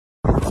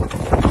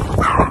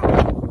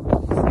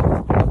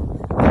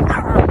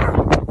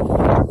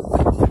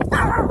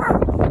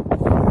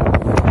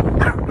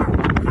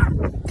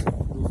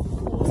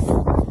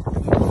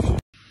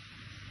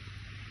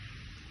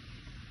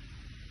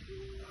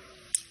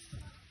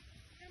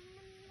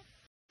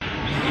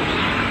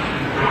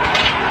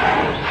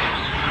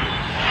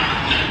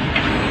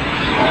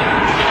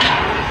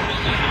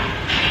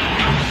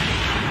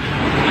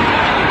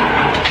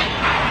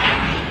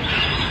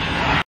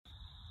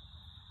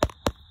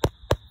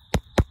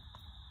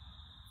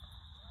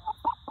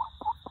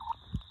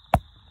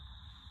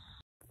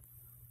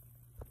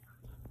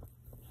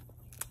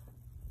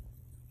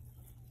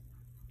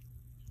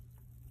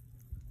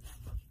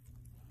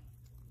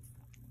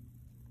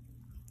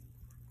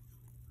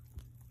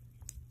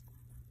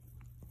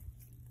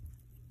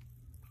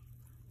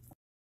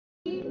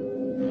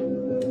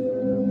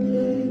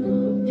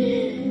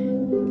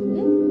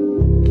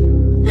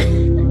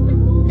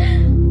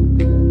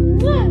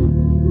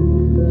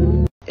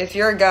 If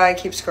you're a guy,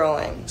 keep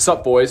scrolling.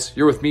 Sup, boys?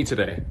 You're with me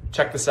today.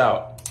 Check this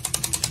out.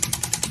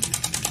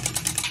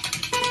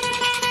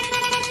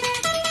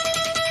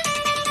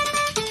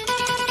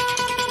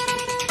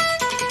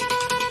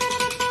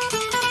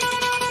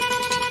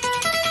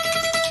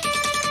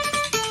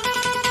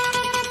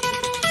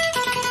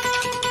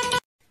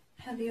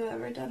 Have you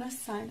ever done a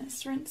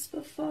sinus rinse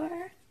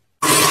before?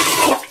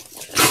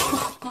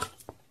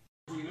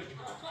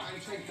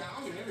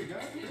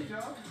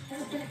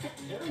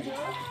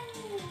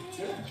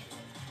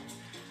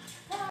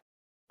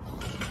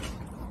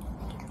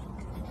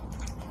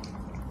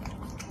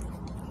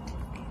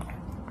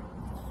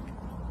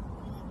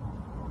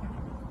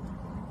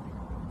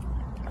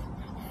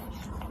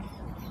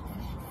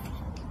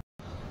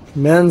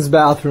 Men's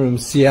bathroom,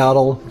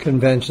 Seattle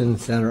Convention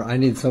Center. I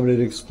need somebody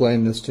to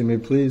explain this to me,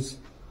 please.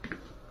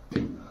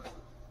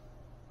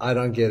 I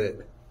don't get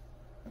it.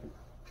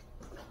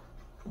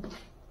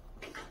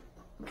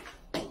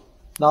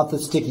 Not the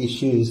sticky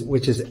shoes,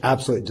 which is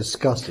absolutely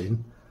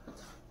disgusting.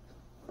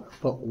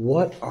 But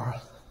what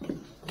are...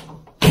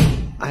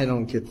 I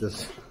don't get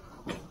this.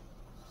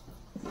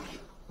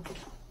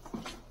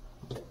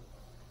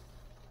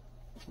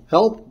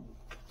 Help?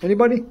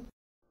 Anybody?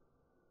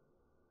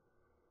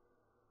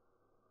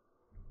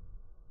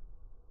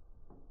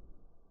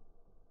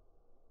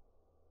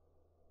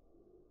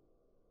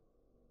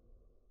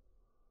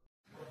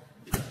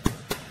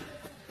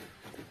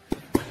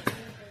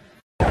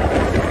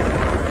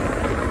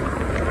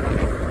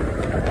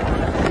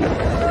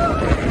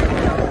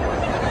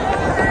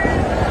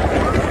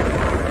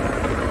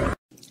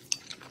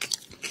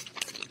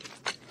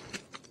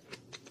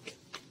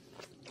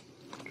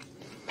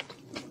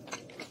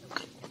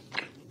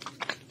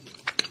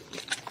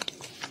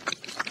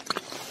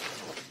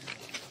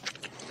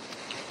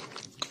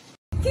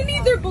 Can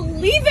either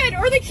believe it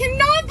or they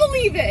cannot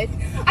believe it.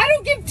 I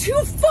don't give two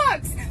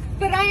fucks,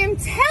 but I am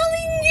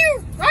telling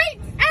you right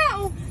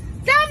now,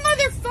 that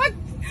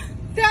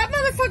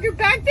motherfucker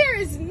back there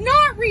is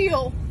not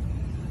real.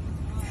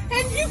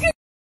 And you can.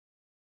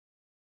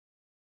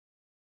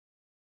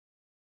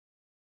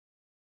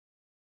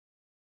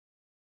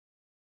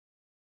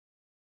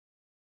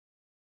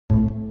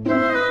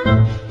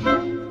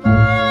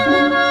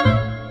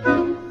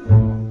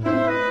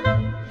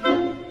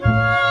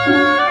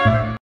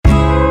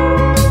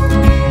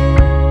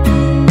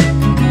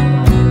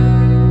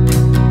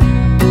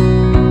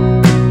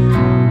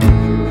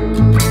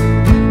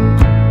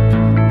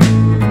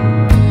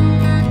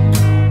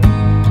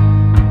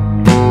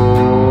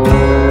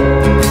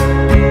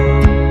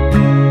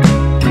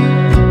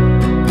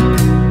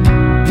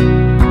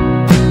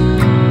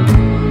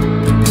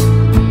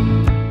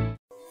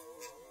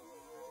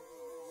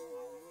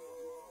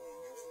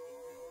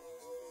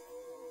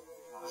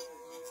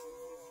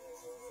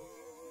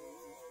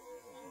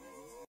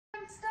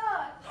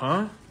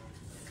 Huh?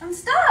 I'm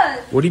stuck.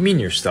 What do you mean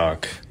you're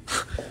stuck?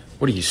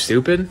 What are you,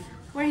 stupid?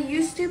 What are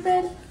you,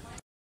 stupid?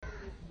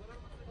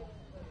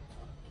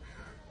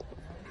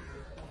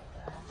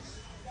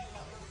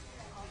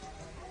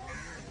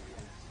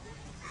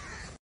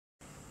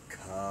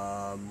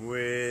 Come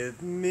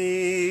with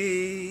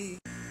me,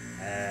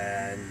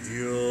 and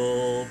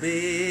you'll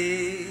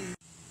be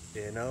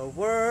in a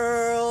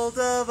world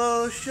of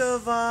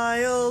OSHA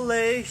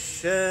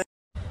violation.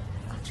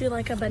 Do you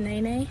like a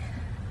banana?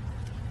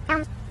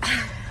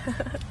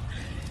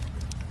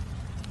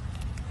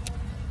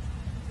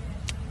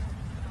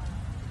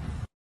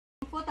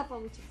 Фото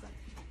получится.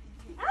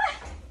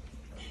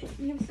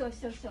 Ну все.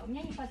 У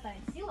меня не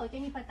хватает силы, а у тебя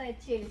не хватает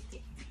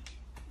челюсти.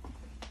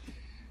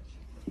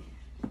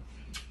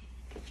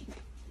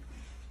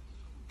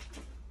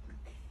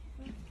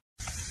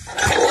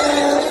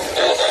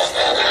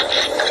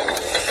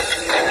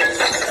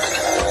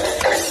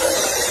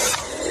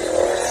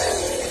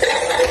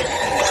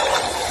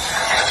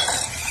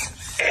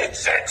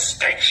 It's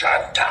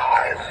extinction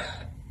time.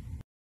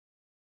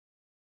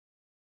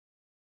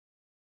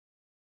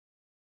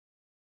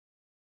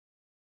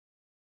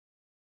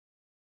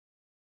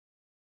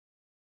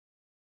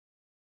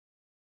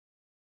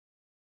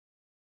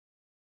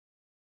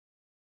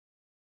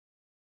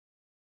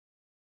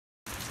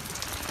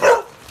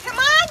 Come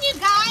on, you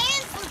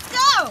guys, let's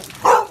go.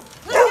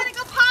 Who's gonna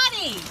go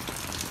potty?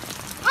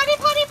 Potty,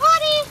 potty,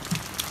 potty.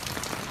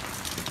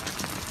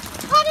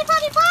 Potty,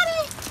 potty,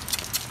 potty.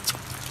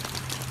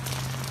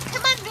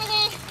 Come on,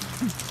 Vinny.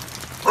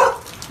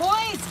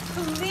 Boys,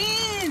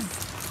 please.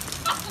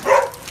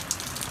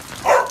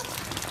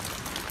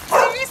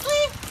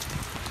 Seriously?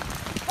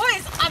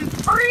 Boys, I'm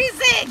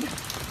freezing.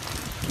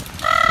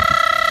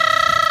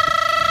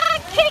 Ah!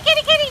 Kitty,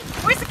 kitty, kitty.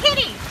 Where's the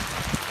kitty?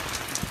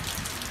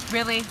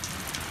 Really?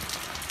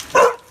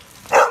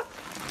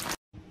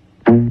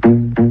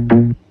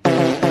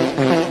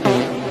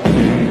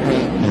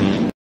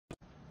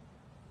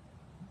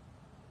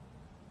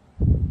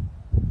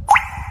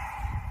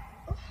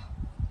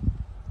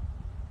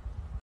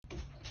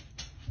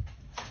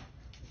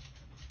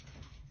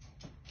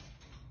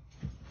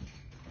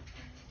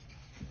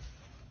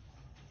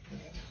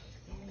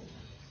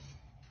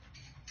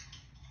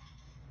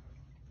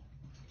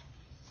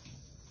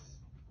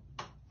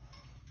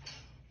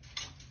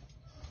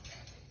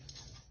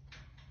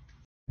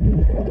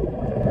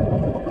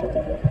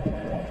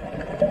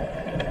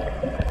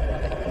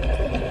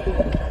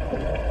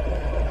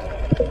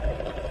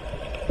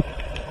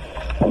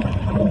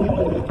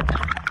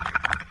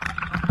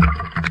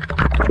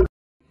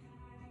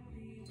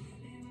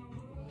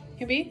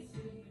 Gibby?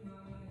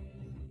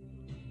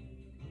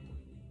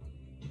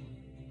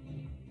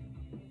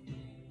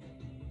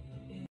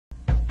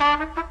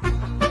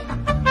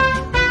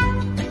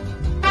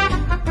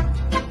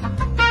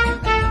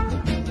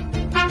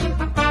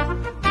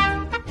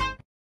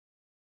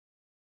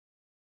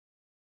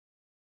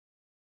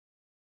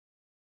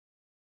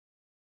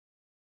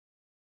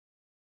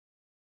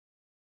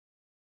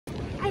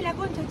 Ay, la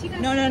concha, chicas.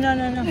 No. No. No,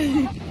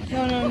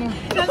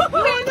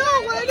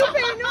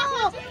 Guadalupe, no.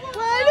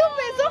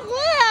 Guadalupe, eso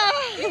joda.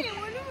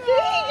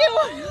 ¿Qué,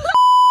 boludo?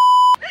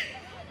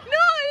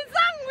 No, el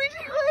sándwich,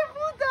 hijo de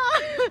puta.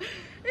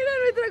 Era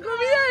nuestra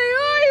comida de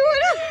hoy,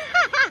 boludo.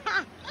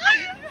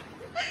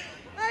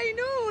 Ay,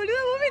 no,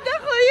 boludo, vos me estás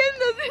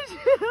jodiendo, ¿sí?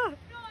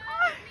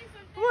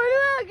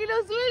 Boluda, que lo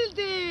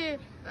suelte.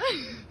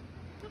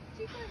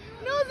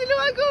 No, se lo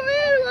va a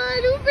comer,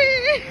 Guadalupe.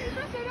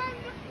 Está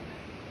llorando.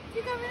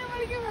 Chica, menos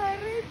mal que me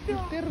agarré esto. El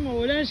termo,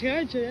 boludo,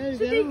 gacho. Yo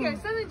te dije, el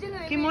sándwich lleno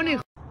de Qué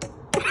monejo.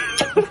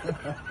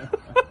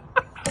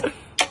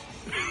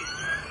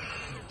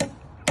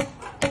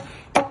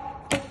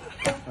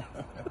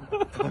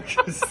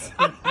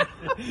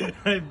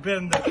 I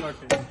bend the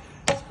fucking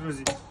screws.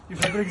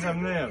 If I bring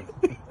some nails.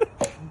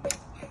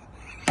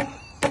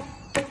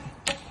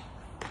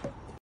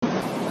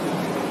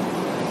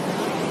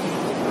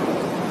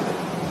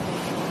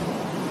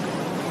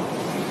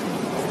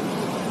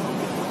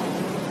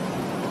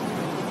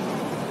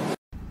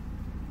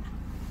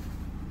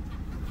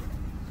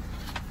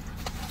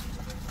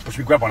 Watch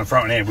me grab one and throw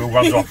it in here, Will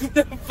runs off.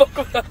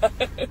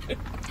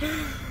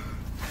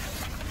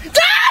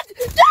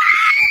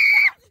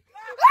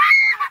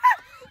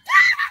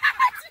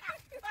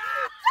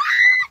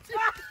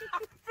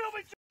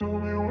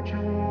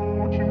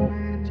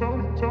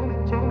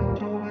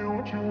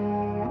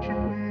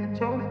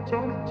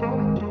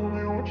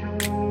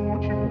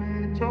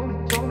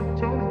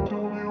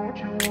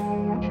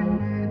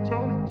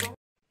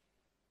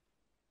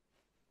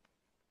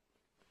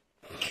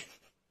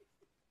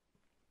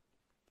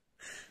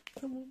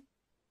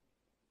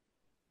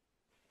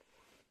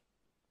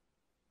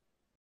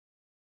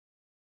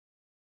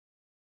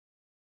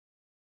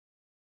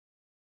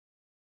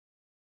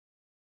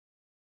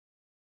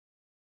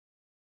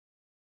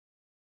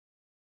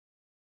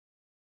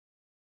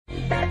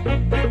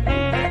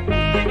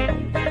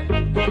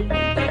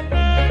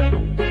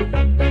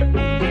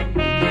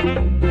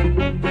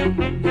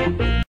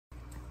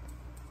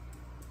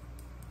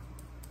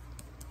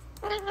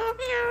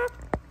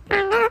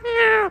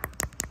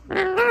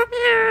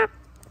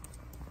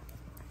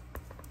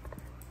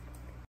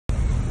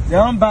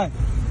 Yeah, I'm back.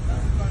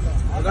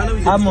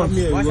 How much?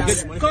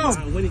 Come.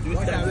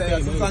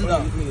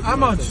 How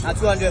much?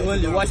 200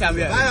 only. Wash and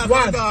wear.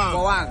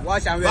 One.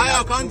 Wash and wear. Buy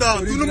a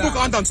condom. Tulumbu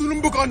condom.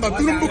 Tulumbu condom.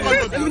 Tulumbu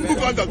condom. Tulumbu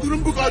condom.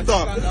 Tulumbu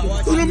condom.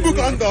 Tulumbu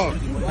condom.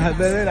 I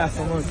better not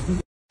so much.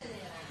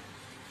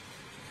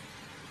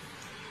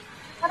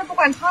 他都不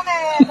管他呢，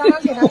刚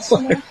刚给他吃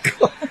呢。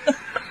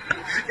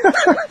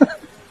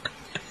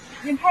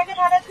你拍个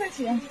他的特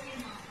写。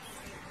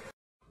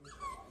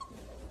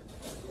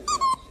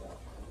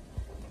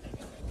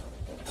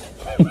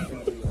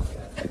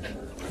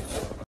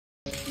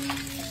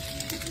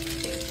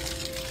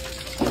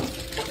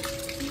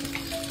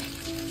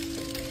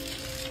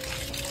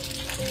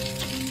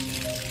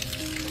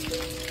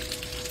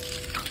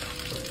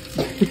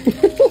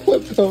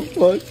What the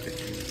fuck?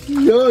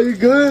 Yo, you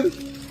good?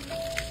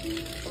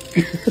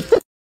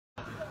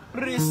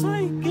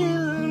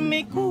 Recycle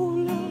me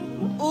cola,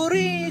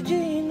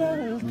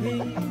 original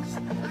taste.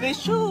 The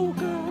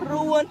sugar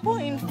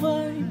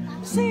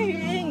 1.5, see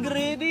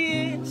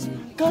ingredients.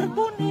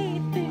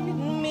 Carbonated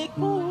me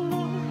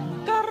cola,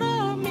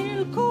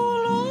 caramel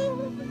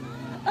cola,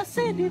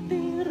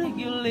 acidity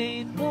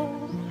regulator,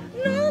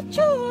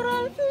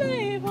 natural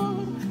flavor.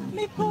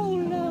 Me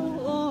cola,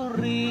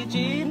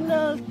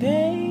 original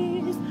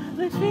taste.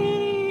 The sweetness.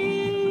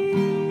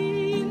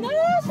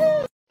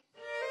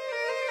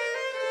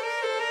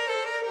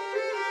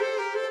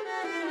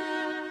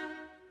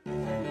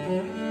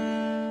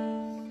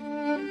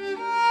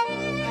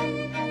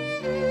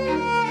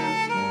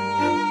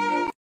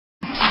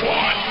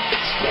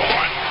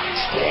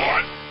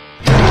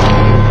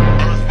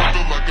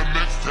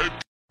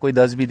 कोई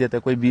 10 भी देता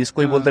है, कोई 20,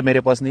 कोई बोलता है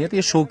मेरे पास नहीं है, तो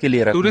ये शो के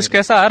लिए रखा। टूरिस्ट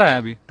कैसा आ रहा है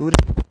अभी?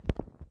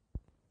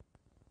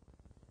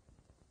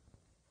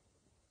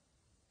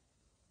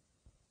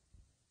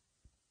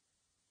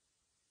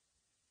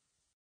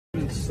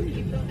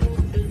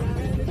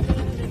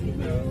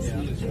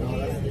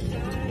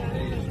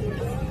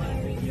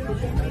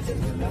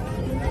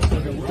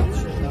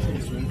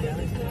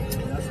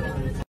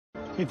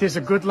 It is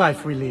a good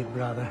life we lead,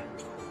 brother.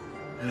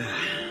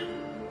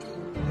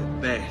 The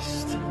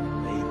best.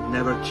 May it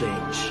never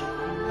change.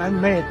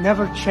 And may it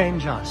never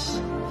change us.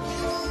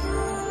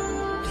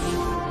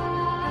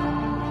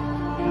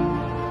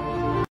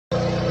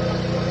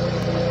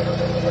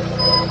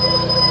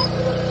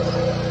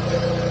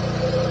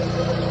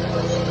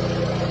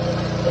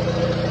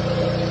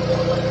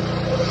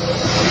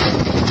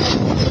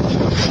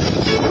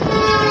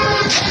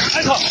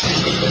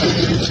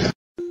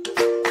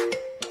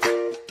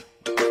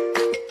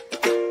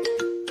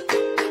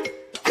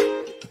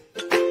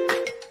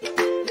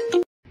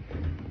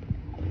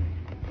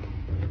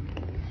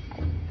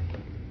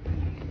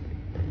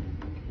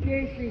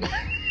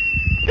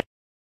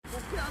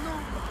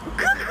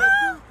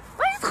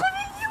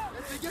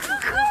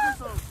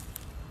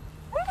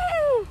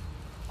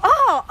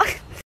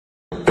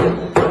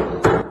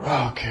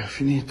 ho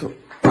finito.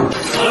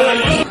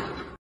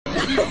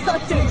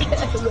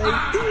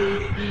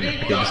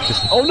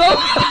 Oh no!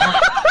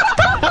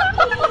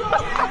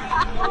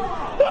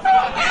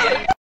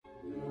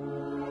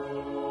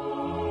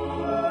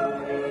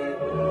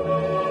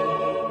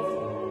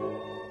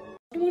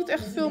 Je moet het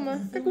echt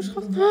filmen. Kijk hoe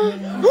schat.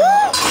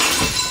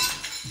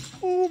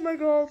 Oh my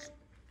god.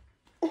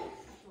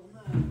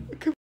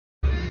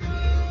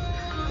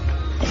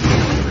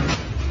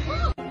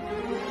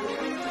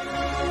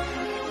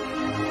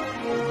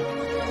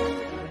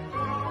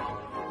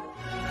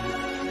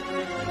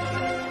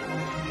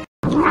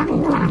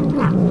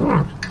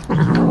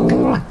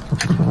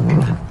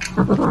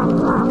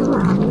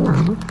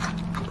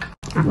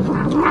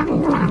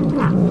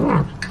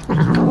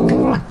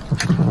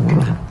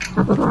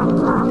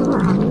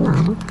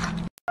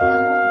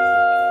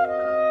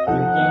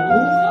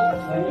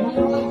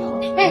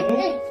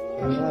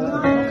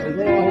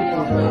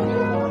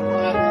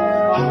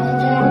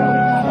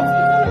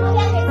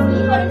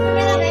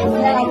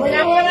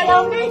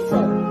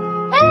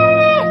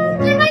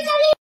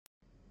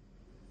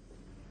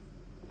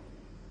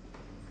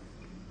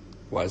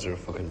 Why is there a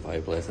fucking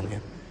fireplace in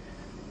here?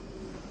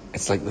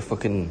 It's like the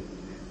fucking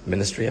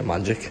Ministry of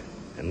Magic,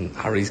 and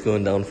Harry's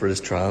going down for his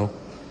trial.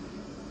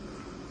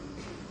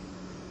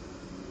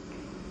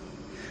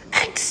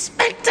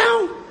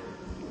 Expecto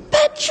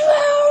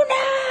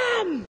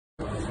Patronum!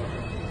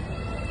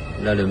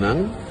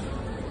 L'allemand,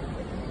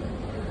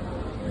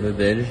 le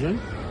belge,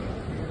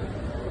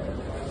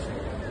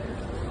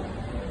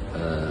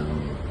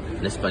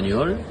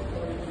 l'espagnol,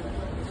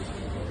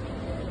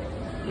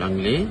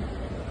 l'anglais,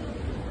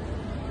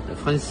 le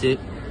français.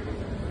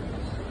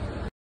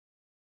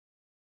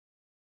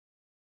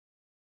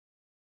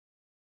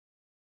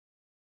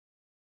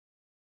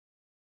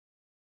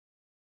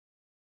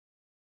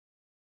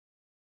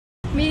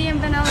 Medium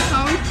vanilla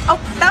cone. Oh,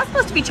 that was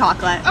supposed to be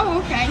chocolate. Oh,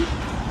 okay.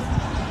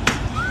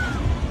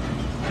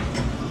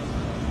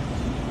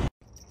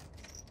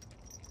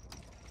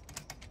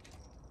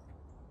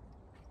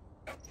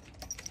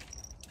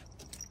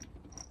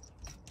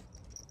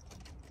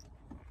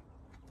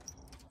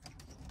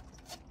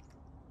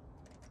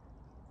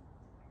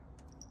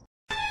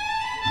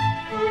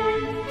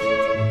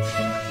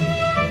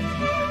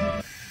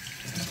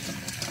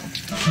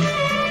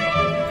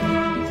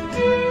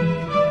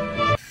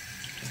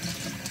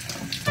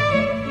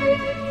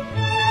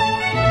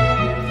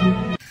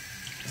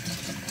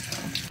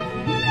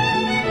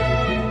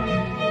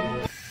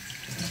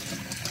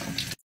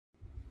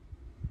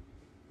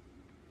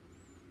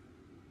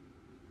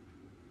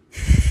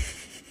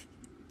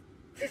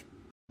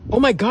 Oh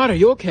my god, are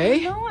you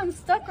okay? No, I'm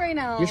stuck right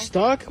now. You're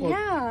stuck? Well,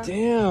 yeah.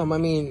 Damn, I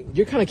mean,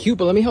 you're kind of cute,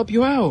 but let me help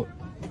you out.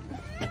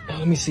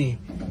 Let me see.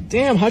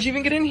 Damn, how'd you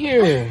even get in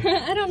here?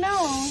 I don't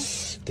know.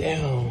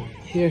 Damn.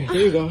 Here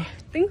you go.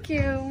 Thank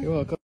you. You're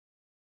welcome.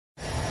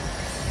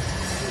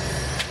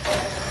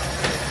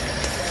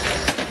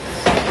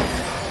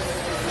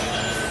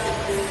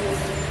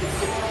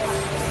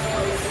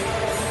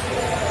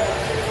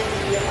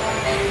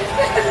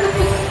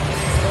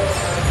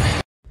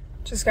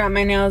 Just got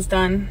my nails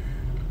done,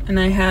 and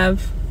I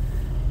have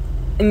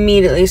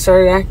immediately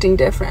started acting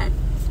different.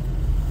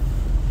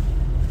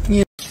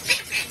 Yeah.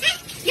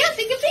 Yeah,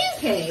 think of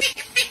pancake.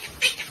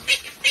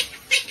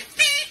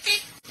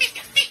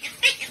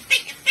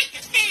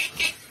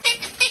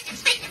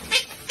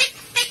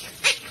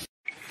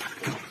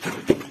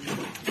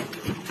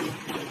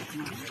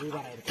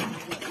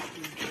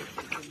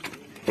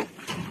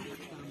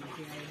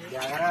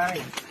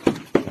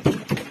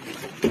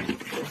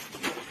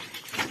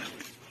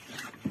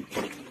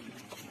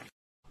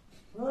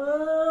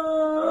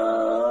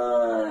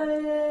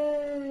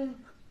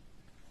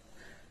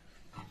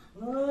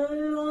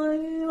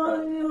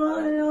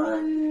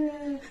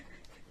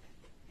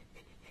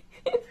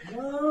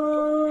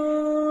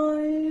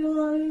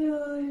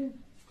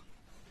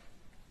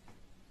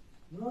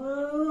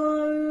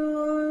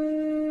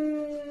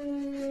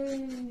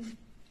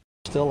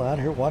 Still out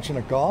here watching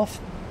a golf.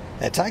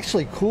 It's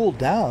actually cooled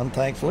down,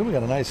 thankfully. We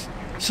got a nice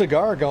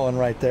cigar going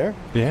right there.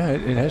 Yeah,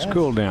 it has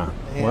cooled down.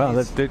 Yeah,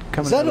 Well, they're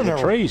coming out of the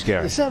trees,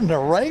 Gary. Is that an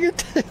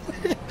orangutan?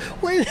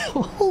 Wait,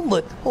 hold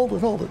it.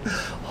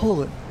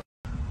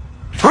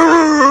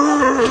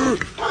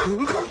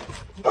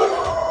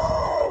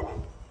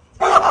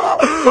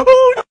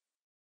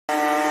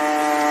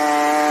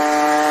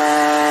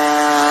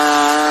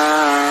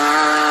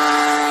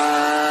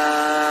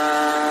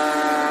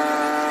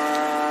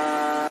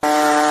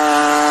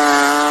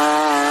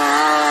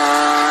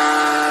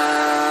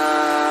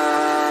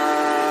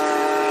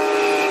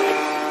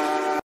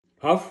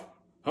 Huff,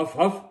 huff,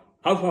 huff,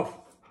 huff, huff.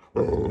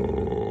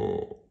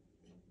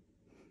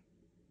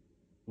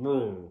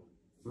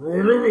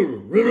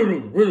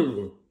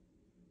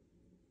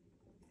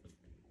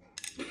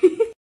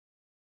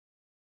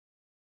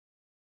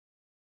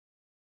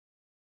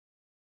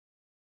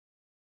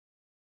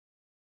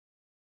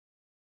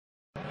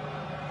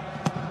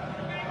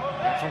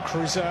 From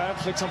Cruiser,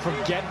 flicked on from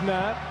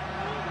Gedner.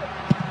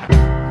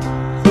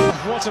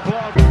 What a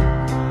block.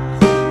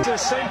 the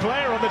same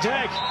player on the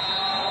deck.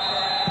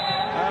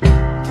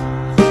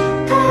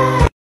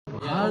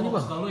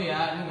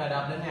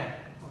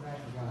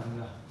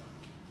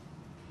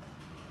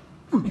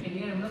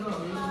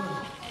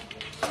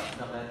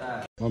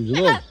 Vamos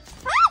de novo?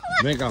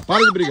 Vem cá,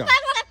 para de brigar.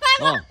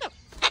 Ó,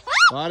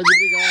 para de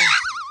brigar.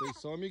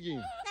 Vocês são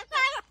amiguinhos.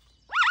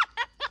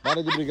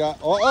 Para de brigar.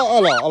 Ó,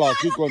 olha lá, o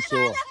que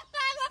aconteceu,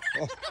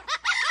 ó.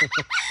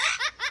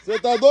 Você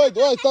tá doido?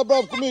 Ó, você tá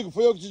bravo comigo?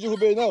 Foi eu que te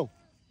derrubei, não?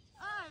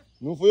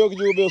 Não fui eu que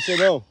derrubei você,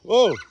 não.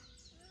 Ô,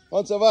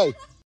 onde você vai?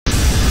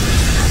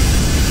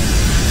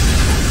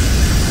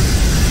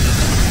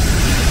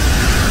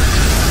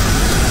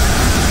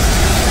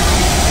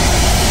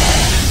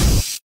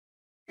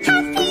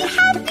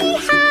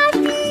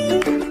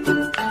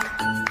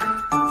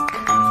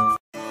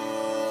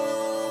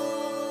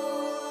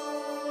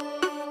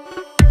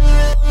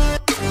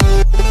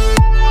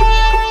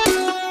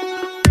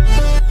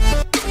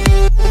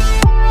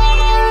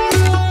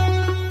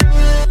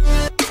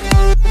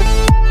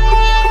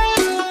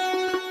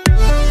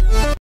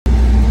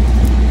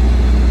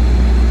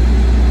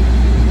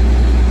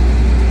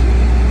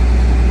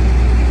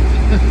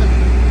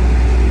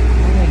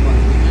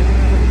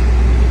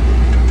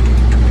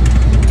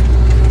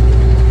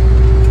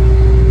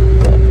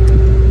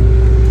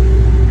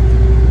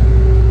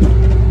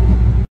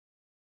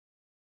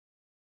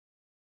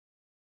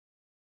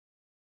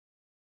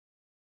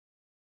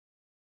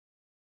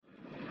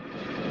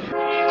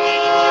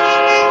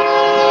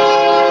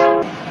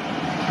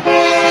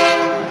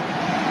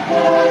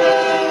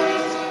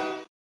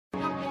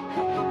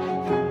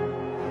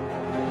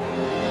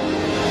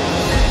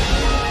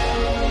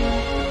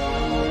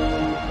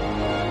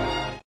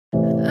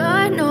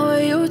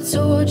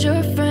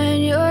 Your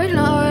friend you're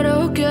not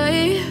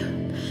okay,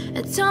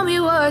 and tell me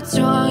what's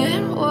wrong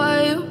and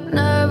why you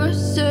never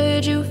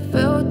said you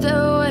felt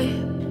that way.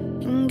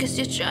 And guess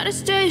you're trying to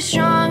stay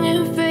strong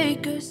and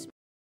fake us.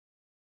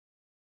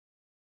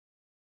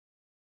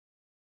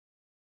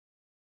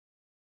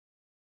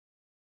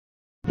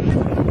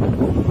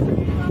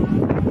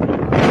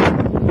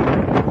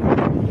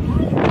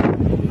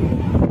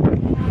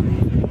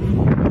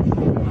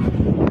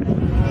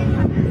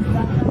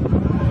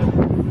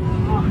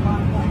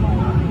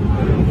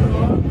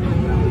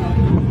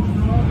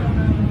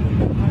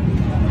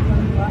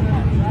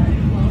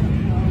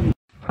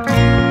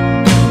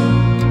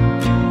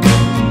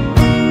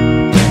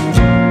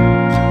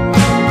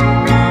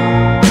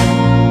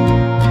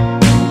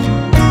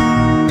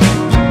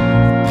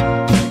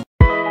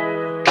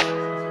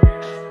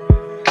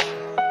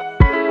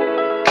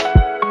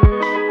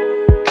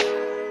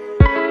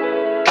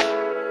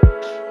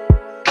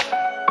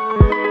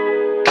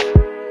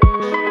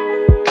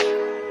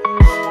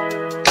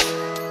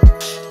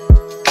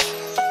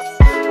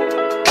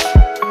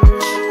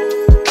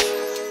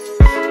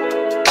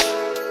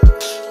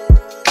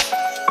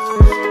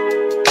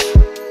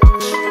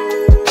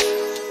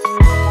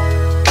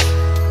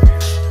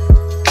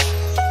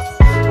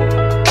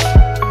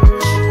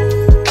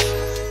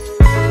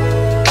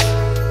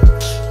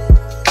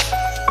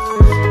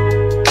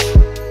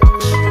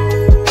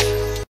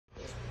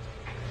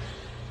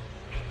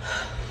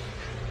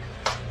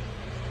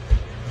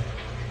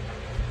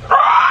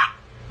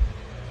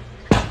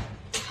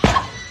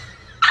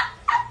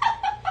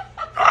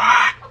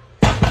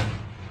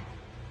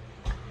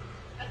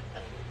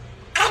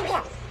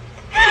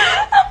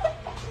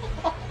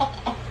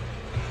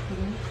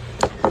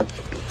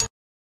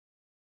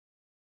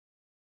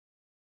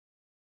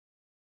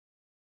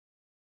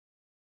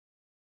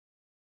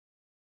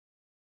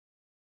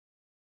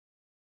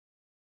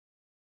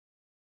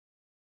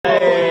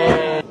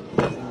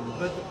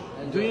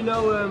 Do you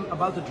know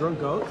about the drunk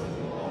goat?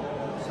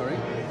 Sorry?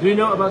 Do you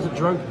know about the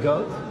drunk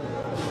goat?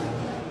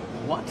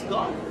 What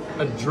goat?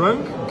 A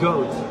drunk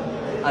goat.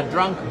 A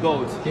drunk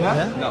goat?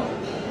 Yeah? No.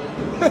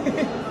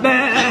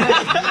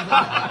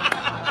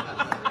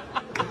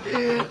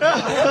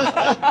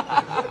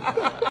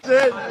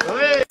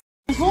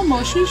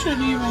 Almost, she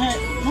shouldn't even have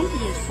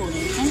company for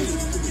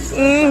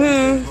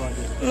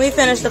them. We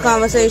finished the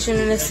conversation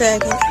in a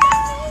second.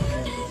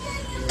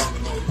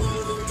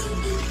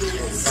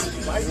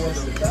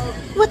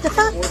 What the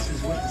fuck?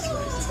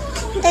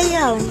 Hey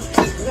yo.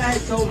 I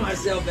told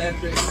myself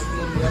after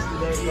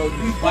yesterday,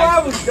 before I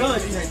was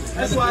done,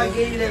 that's why I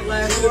gave you that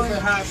last one.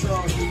 Hot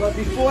sauce. But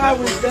before I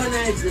was done,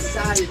 I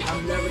decided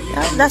I'm never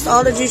gonna. That's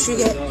all the juice you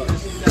get.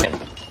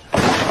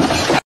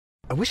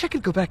 I wish I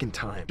could go back in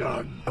time.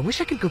 Done. I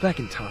wish I could go back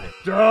in time.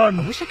 Done.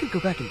 I wish I could go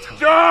back in time.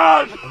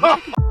 Done.